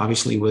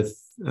 Obviously, with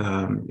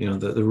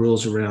the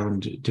rules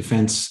around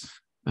defense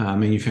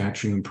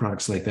manufacturing and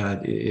products like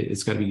that,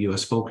 it's got to be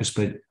U.S. focused.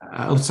 But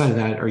outside of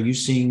that, are you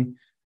seeing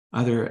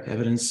other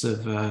evidence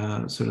of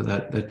sort of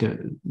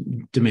that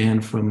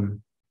demand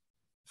from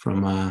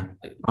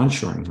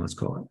onshoring? Let's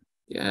call it.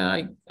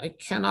 Yeah, I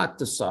cannot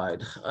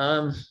decide.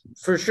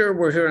 For sure,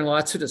 we're hearing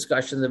lots of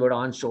discussions about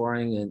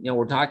onshoring, and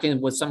we're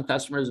talking with some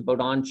customers about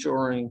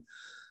onshoring.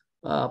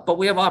 But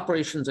we have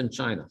operations in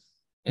China,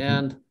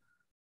 and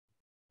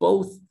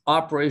both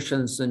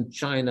operations in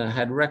China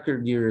had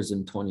record years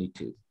in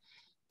 22.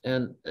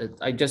 And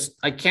I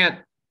can't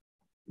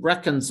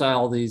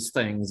reconcile these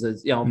things.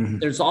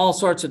 There's all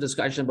sorts of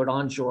discussion about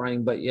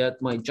onshoring, but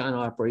yet my China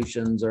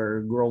operations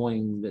are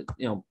growing,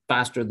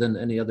 faster than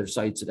any other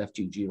sites at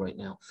FTG right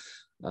now.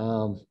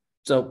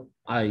 So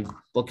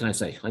what can I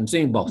say? I'm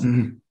seeing both.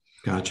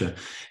 Gotcha.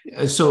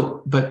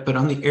 So, but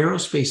on the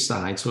aerospace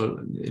side, so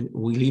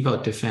we leave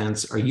out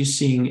defense. Are you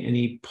seeing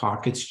any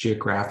pockets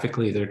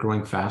geographically that are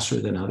growing faster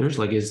than others?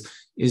 Like, is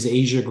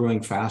Asia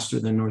growing faster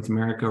than North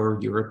America, or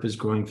Europe is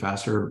growing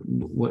faster?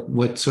 What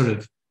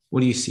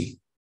do you see?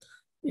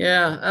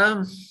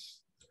 Yeah,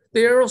 the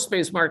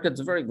aerospace market's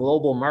a very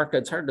global market.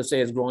 It's hard to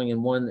say it's growing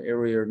in one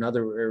area or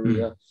another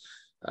area.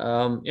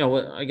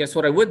 I guess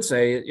what I would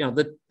say,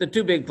 the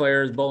two big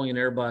players, Boeing and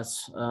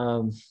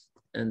Airbus.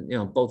 And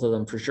both of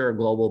them for sure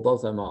global,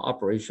 both of them are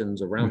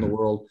operations around the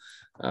world.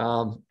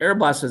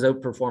 Airbus is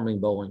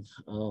outperforming Boeing,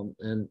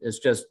 and it's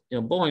just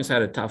Boeing's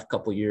had a tough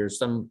couple of years.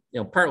 Some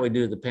partly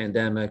due to the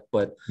pandemic,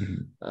 but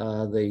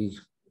they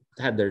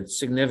had their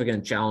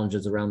significant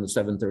challenges around the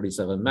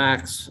 737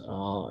 MAX,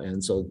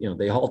 and so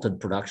they halted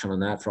production on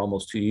that for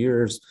almost 2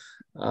 years.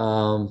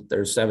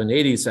 There's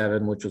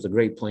 787, which was a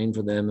great plane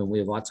for them, and we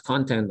have lots of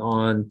content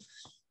on.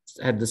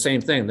 Had the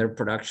same thing. Their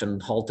production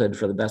halted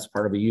for the best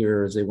part of a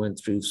year as they went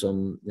through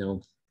some,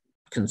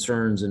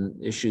 concerns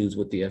and issues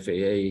with the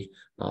FAA.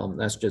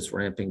 That's just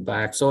ramping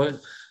back. So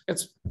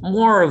it's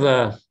more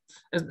of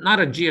it's not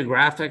a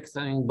geographic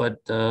thing, but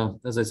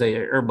as I say,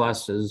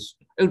 Airbus has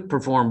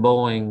outperformed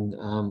Boeing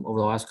over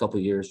the last couple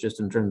of years, just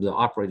in terms of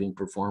operating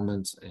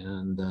performance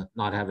and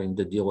not having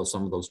to deal with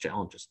some of those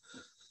challenges.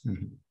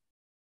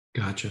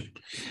 Gotcha.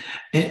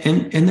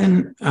 And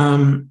then,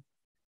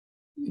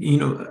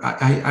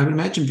 I would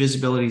imagine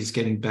visibility is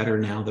getting better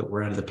now that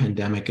we're out of the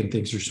pandemic and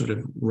things are sort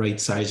of right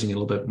sizing a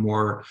little bit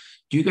more.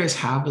 Do you guys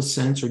have a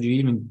sense, or do you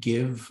even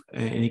give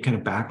any kind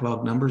of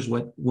backlog numbers?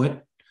 What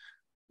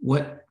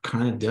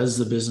kind of does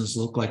the business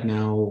look like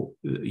now?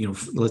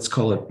 Let's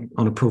call it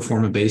on a pro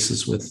forma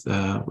basis with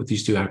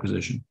these two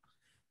acquisitions.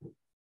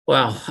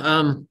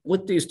 Well,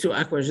 with these two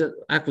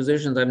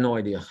acquisitions, I have no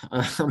idea.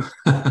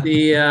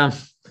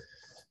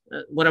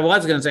 What I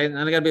was going to say, and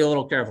I got to be a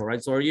little careful,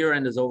 right? So our year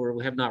end is over.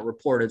 We have not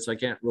reported, so I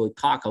can't really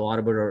talk a lot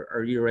about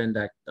our year end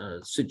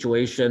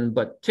situation.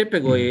 But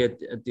typically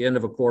at the end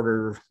of a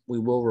quarter, we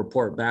will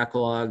report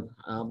backlog.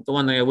 The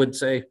one thing I would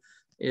say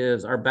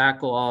is our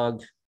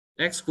backlog,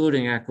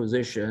 excluding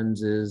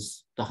acquisitions,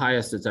 is the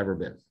highest it's ever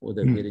been,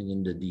 without getting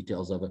into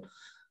details of it.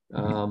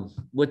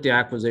 With the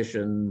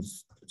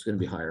acquisitions, it's going to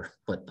be higher.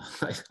 But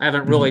I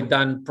haven't really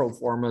done pro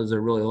formas or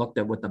really looked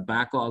at what the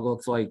backlog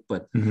looks like.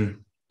 But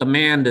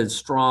demand is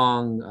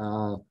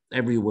strong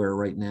everywhere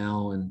right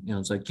now.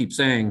 And, so I keep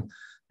saying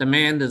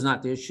demand is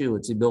not the issue.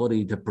 It's the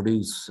ability to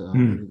produce,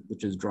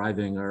 which is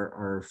driving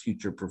our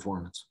future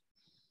performance.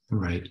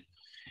 Right.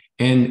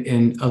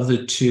 And of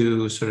the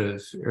two, sort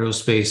of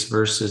aerospace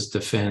versus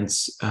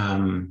defense,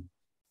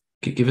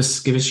 give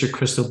us your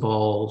crystal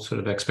ball sort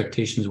of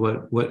expectations.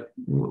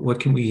 What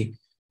can we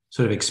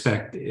sort of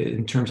expect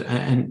in terms of,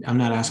 and I'm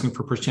not asking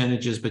for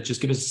percentages, but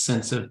just give us a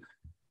sense of,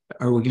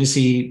 are we going to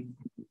see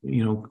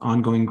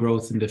ongoing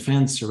growth in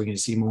defense? Are we going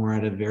to see more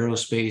out of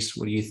aerospace?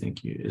 What do you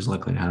think is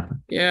likely to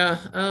happen? Yeah,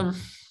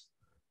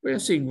 we're going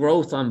to see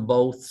growth on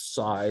both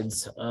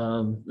sides.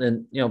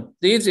 And, the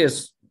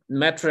easiest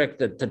metric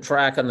to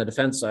track on the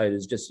defense side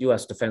is just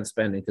U.S. defense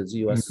spending, because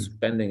U.S.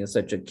 spending is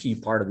such a key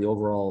part of the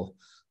overall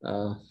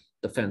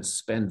defense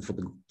spend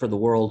for the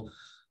world.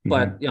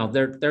 But,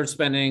 they're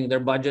spending, their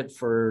budget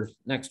for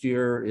next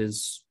year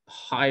is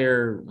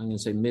higher, I'm going to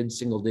say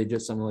mid-single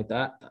digits, something like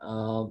that.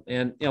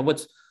 And,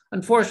 what's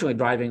unfortunately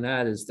driving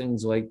that is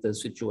things like the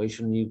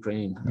situation in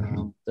Ukraine.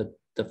 The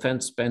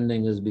defense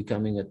spending is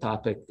becoming a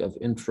topic of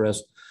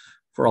interest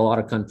for a lot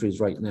of countries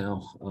right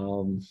now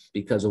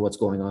because of what's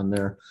going on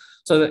there.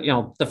 So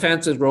that,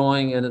 defense is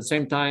growing, and at the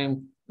same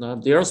time, the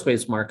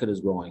aerospace market is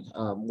growing.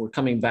 We're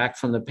coming back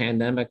from the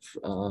pandemic.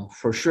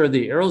 For sure,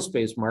 the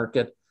aerospace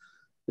market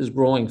is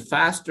growing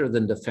faster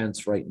than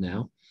defense right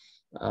now.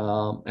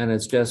 And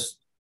it's just,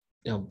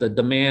 the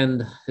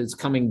demand is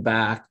coming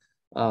back.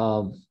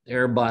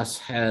 Airbus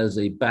has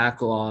a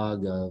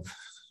backlog of,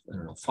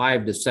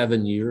 5 to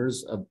 7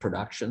 years of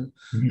production.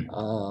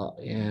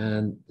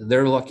 And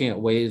they're looking at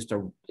ways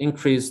to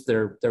increase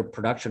their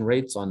production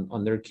rates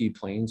on their key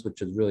planes,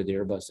 which is really the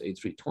Airbus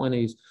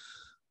A320s.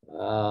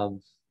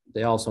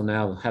 They also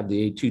now have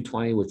the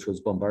A220, which was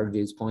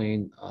Bombardier's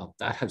plane.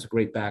 That has a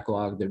great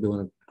backlog. They're doing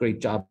a great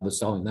job of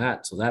selling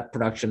that. So that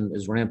production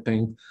is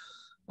ramping.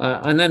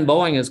 And then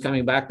Boeing is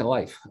coming back to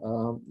life.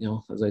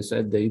 As I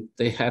said,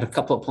 they had a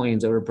couple of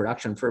planes that were in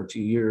production for a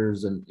few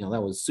years, and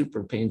that was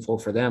super painful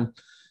for them.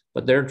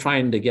 But they're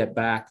trying to get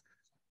back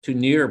to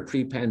near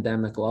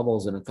pre-pandemic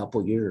levels in a couple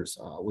of years,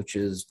 which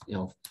is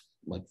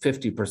like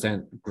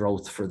 50%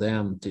 growth for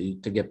them to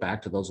get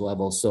back to those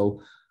levels.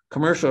 So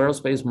commercial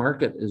aerospace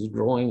market is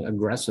growing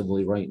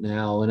aggressively right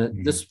now,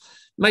 and this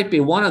might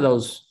be one of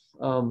those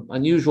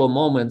unusual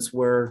moments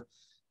where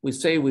we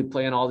say we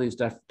play in all these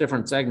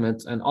different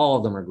segments, and all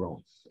of them are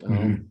growing.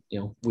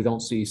 We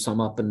don't see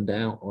some up and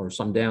down or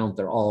some down.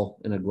 They're all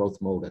in a growth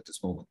mode at this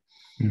moment.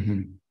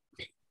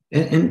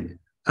 And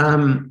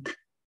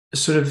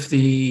sort of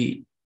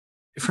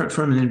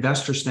from an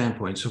investor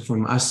standpoint, so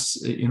from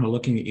us,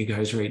 looking at you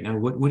guys right now,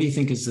 what do you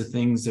think is the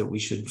things that we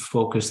should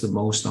focus the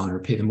most on or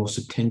pay the most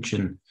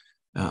attention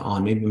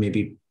on?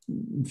 Maybe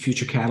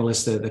future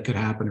catalysts that could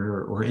happen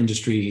or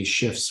industry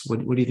shifts.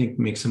 What do you think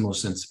makes the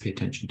most sense to pay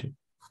attention to?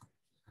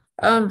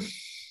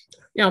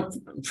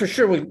 For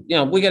sure, we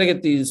got to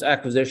get these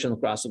acquisitions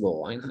across the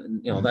goal line.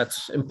 And,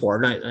 that's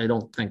important. I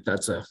don't think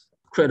that's a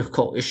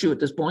critical issue at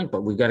this point,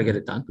 but we got to get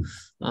it done,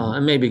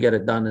 and maybe get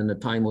it done in a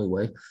timely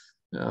way.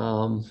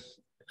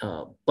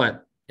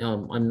 But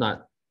I'm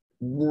not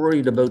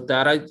worried about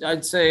that.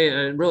 I'd say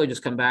it really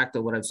just come back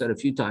to what I've said a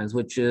few times,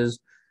 which is,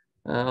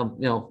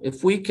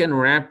 if we can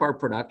ramp our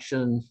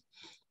production,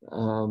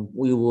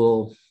 we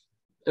will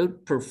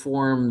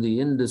outperform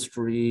the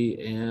industry,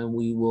 and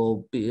we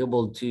will be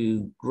able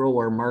to grow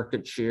our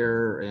market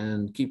share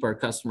and keep our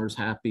customers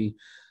happy.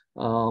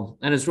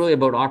 And it's really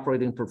about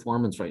operating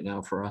performance right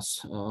now for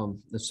us.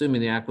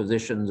 Assuming the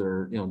acquisitions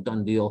are,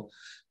 done deal.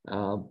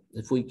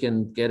 If we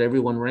can get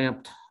everyone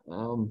ramped,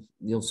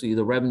 you'll see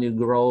the revenue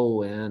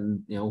grow,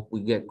 and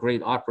we get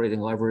great operating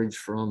leverage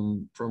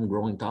from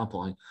growing top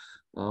line,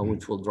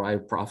 which will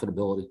drive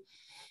profitability.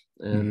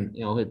 And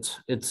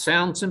it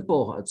sounds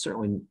simple. It's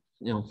certainly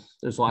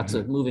there's lots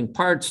of moving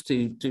parts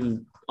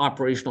to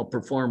operational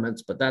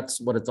performance, but that's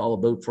what it's all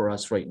about for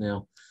us right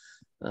now,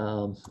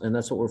 and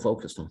that's what we're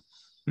focused on.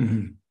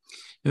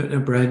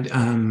 Brad,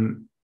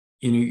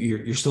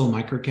 you're still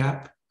a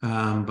microcap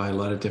by a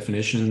lot of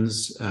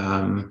definitions.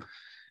 Certainly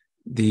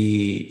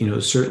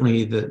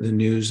the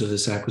news of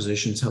this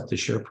acquisition has helped the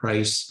share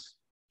price.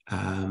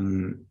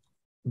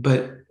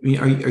 But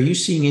are you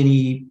seeing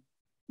any,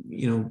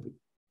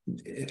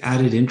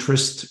 added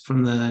interest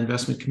from the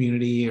investment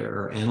community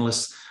or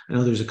analysts? I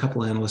know there's a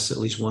couple of analysts, at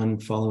least one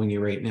following you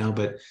right now,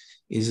 but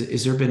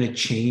is there been a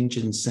change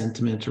in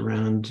sentiment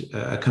around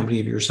a company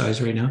of your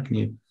size right now? Can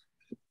you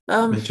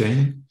mention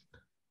anything?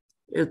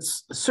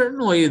 It's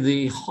certainly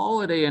the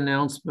holiday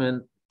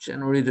announcement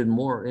generated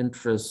more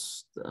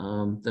interest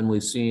than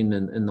we've seen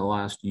in the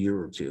last year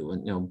or two.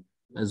 And,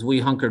 as we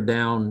hunkered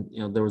down,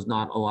 there was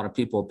not a lot of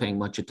people paying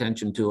much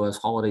attention to us.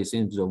 Holiday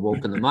seems to have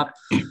woken them up.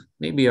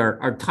 Maybe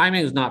our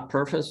timing is not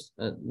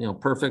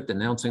perfect,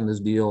 announcing this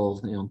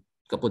deal,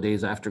 a couple of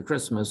days after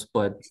Christmas,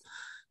 but,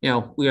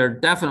 we are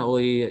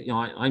definitely,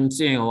 I'm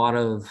seeing a lot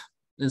of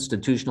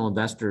institutional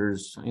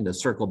investors trying to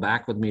circle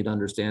back with me to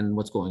understand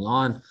what's going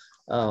on.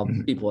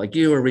 People like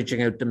you are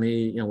reaching out to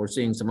me. We're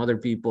seeing some other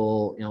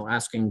people,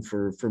 asking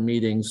for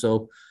meetings.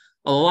 So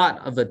a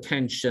lot of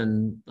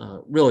attention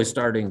really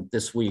starting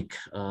this week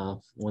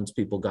once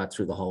people got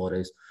through the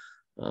holidays,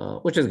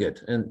 which is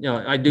good. And,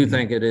 I do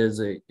think it is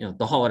the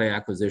holiday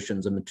acquisition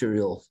is a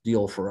material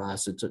deal for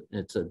us.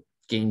 It's a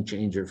game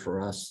changer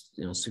for us,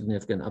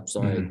 significant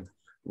upside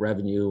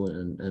revenue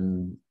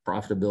and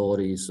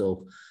profitability.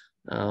 So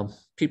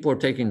people are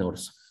taking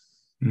notice.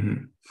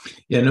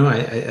 Yeah, no,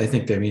 I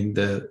think,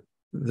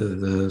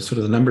 the sort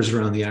of the numbers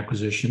around the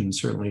acquisition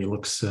certainly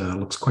looks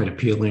quite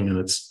appealing, and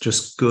it's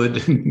just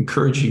good and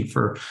encouraging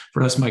for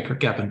us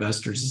microcap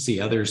investors to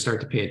see others start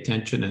to pay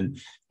attention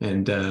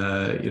and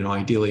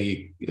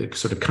ideally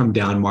sort of come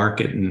down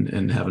market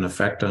and have an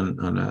effect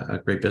on a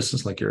great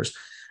business like yours.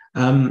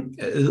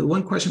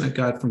 One question I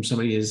got from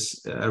somebody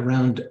is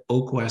around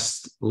Oak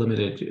West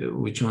Limited,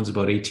 which owns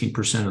about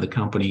 18% of the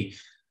company.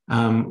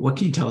 What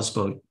can you tell us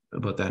about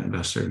that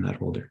investor and that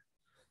holder?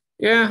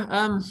 Yeah,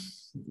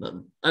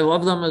 I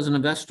love them as an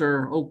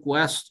investor. Oak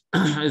West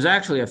is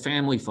actually a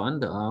family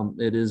fund.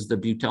 It is the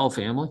Butel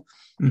family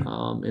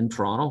in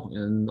Toronto,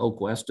 and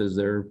Oak West is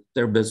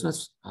their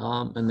business.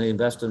 And they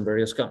invest in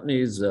various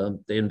companies.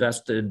 They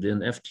invested in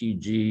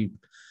FTG,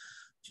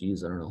 I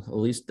don't know, at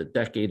least a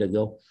decade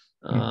ago.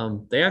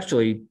 They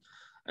actually,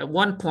 at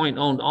one point,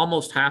 owned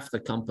almost half the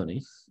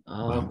company.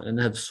 and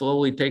have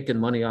slowly taken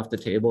money off the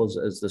table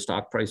as the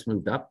stock price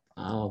moved up.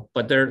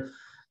 But they're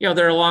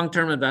a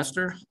long-term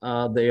investor.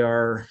 They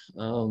are,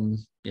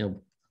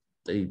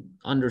 they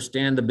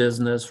understand the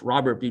business.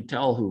 Robert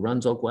Butel, who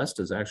runs Oak West,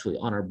 is actually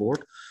on our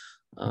board.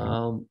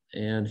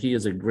 And he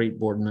is a great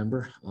board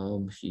member.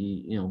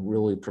 He,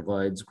 really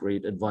provides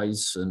great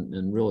advice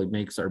and really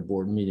makes our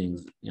board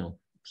meetings,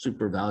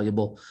 super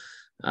valuable.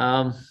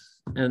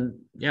 And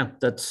yeah,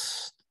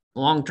 that's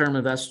long-term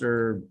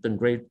investor, been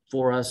great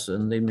for us,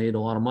 and they made a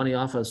lot of money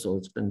off us. So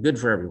it's been good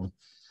for everyone.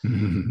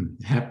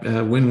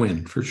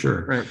 Win-win for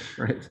sure.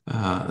 Right.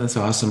 That's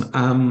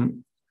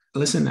awesome.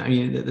 Listen, I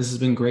mean, this has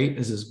been great.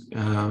 This is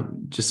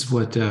just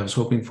what I was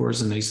hoping for,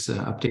 is a nice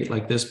update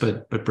like this.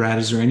 But Brad,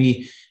 is there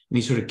any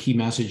sort of key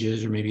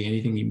messages or maybe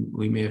anything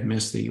we may have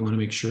missed that you want to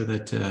make sure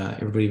that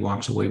everybody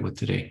walks away with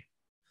today?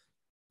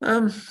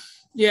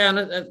 Yeah, and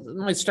I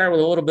might start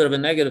with a little bit of a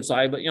negative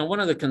side, but one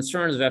of the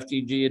concerns of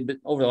FTG had been,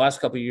 over the last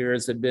couple of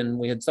years,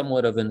 we had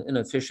somewhat of an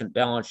inefficient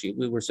balance sheet.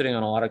 We were sitting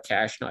on a lot of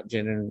cash, not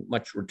generating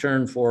much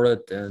return for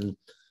it, and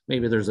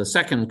maybe there's a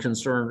second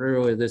concern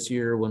earlier this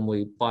year when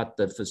we bought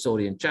the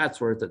facility in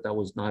Chatsworth that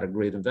was not a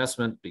great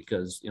investment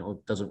because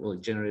it doesn't really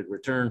generate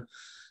return.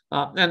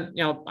 And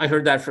I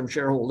heard that from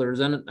shareholders,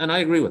 and I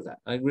agree with that.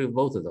 I agree with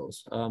both of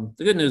those.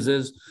 The good news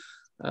is,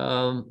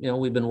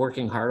 we've been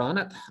working hard on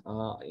it,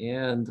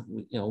 and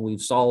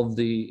we've solved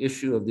the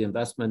issue of the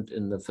investment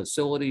in the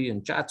facility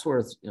in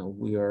Chatsworth.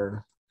 We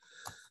are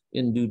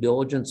in due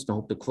diligence and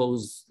hope to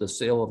close the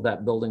sale of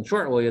that building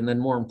shortly. And then,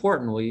 more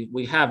importantly,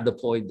 we have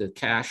deployed the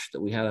cash that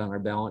we had on our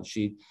balance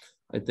sheet,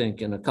 I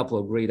think, in a couple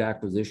of great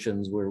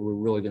acquisitions where we're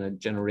really going to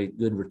generate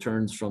good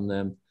returns from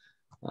them.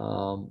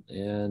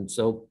 And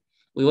so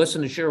we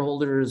listen to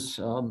shareholders.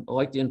 I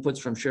like the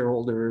inputs from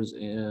shareholders,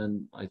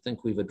 and I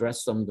think we've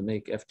addressed them to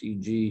make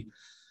FTG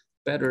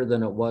better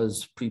than it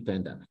was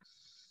pre-pandemic.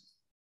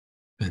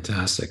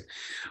 Fantastic.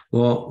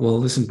 Well,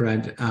 listen,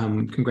 Brad,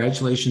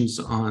 congratulations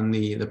on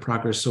the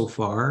progress so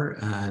far,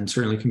 and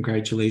certainly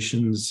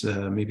congratulations,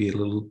 maybe a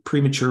little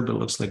premature, but it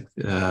looks like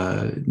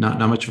not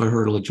much of a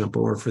hurdle to jump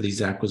over for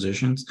these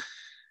acquisitions.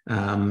 I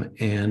want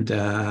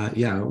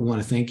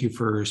to thank you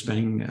for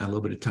spending a little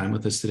bit of time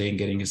with us today and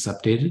getting us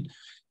updated,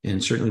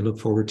 and certainly look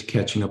forward to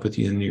catching up with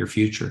you in the near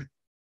future.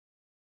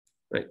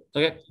 Great.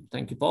 Okay.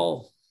 Thank you,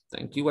 Paul.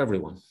 Thank you,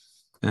 everyone.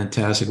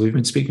 Fantastic. We've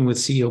been speaking with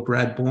CEO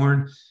Brad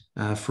Bourne,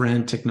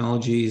 Firan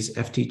Technologies,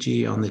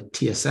 FTG on the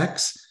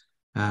TSX.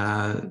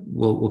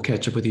 We'll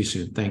catch up with you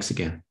soon. Thanks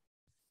again.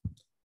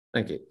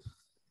 Thank you.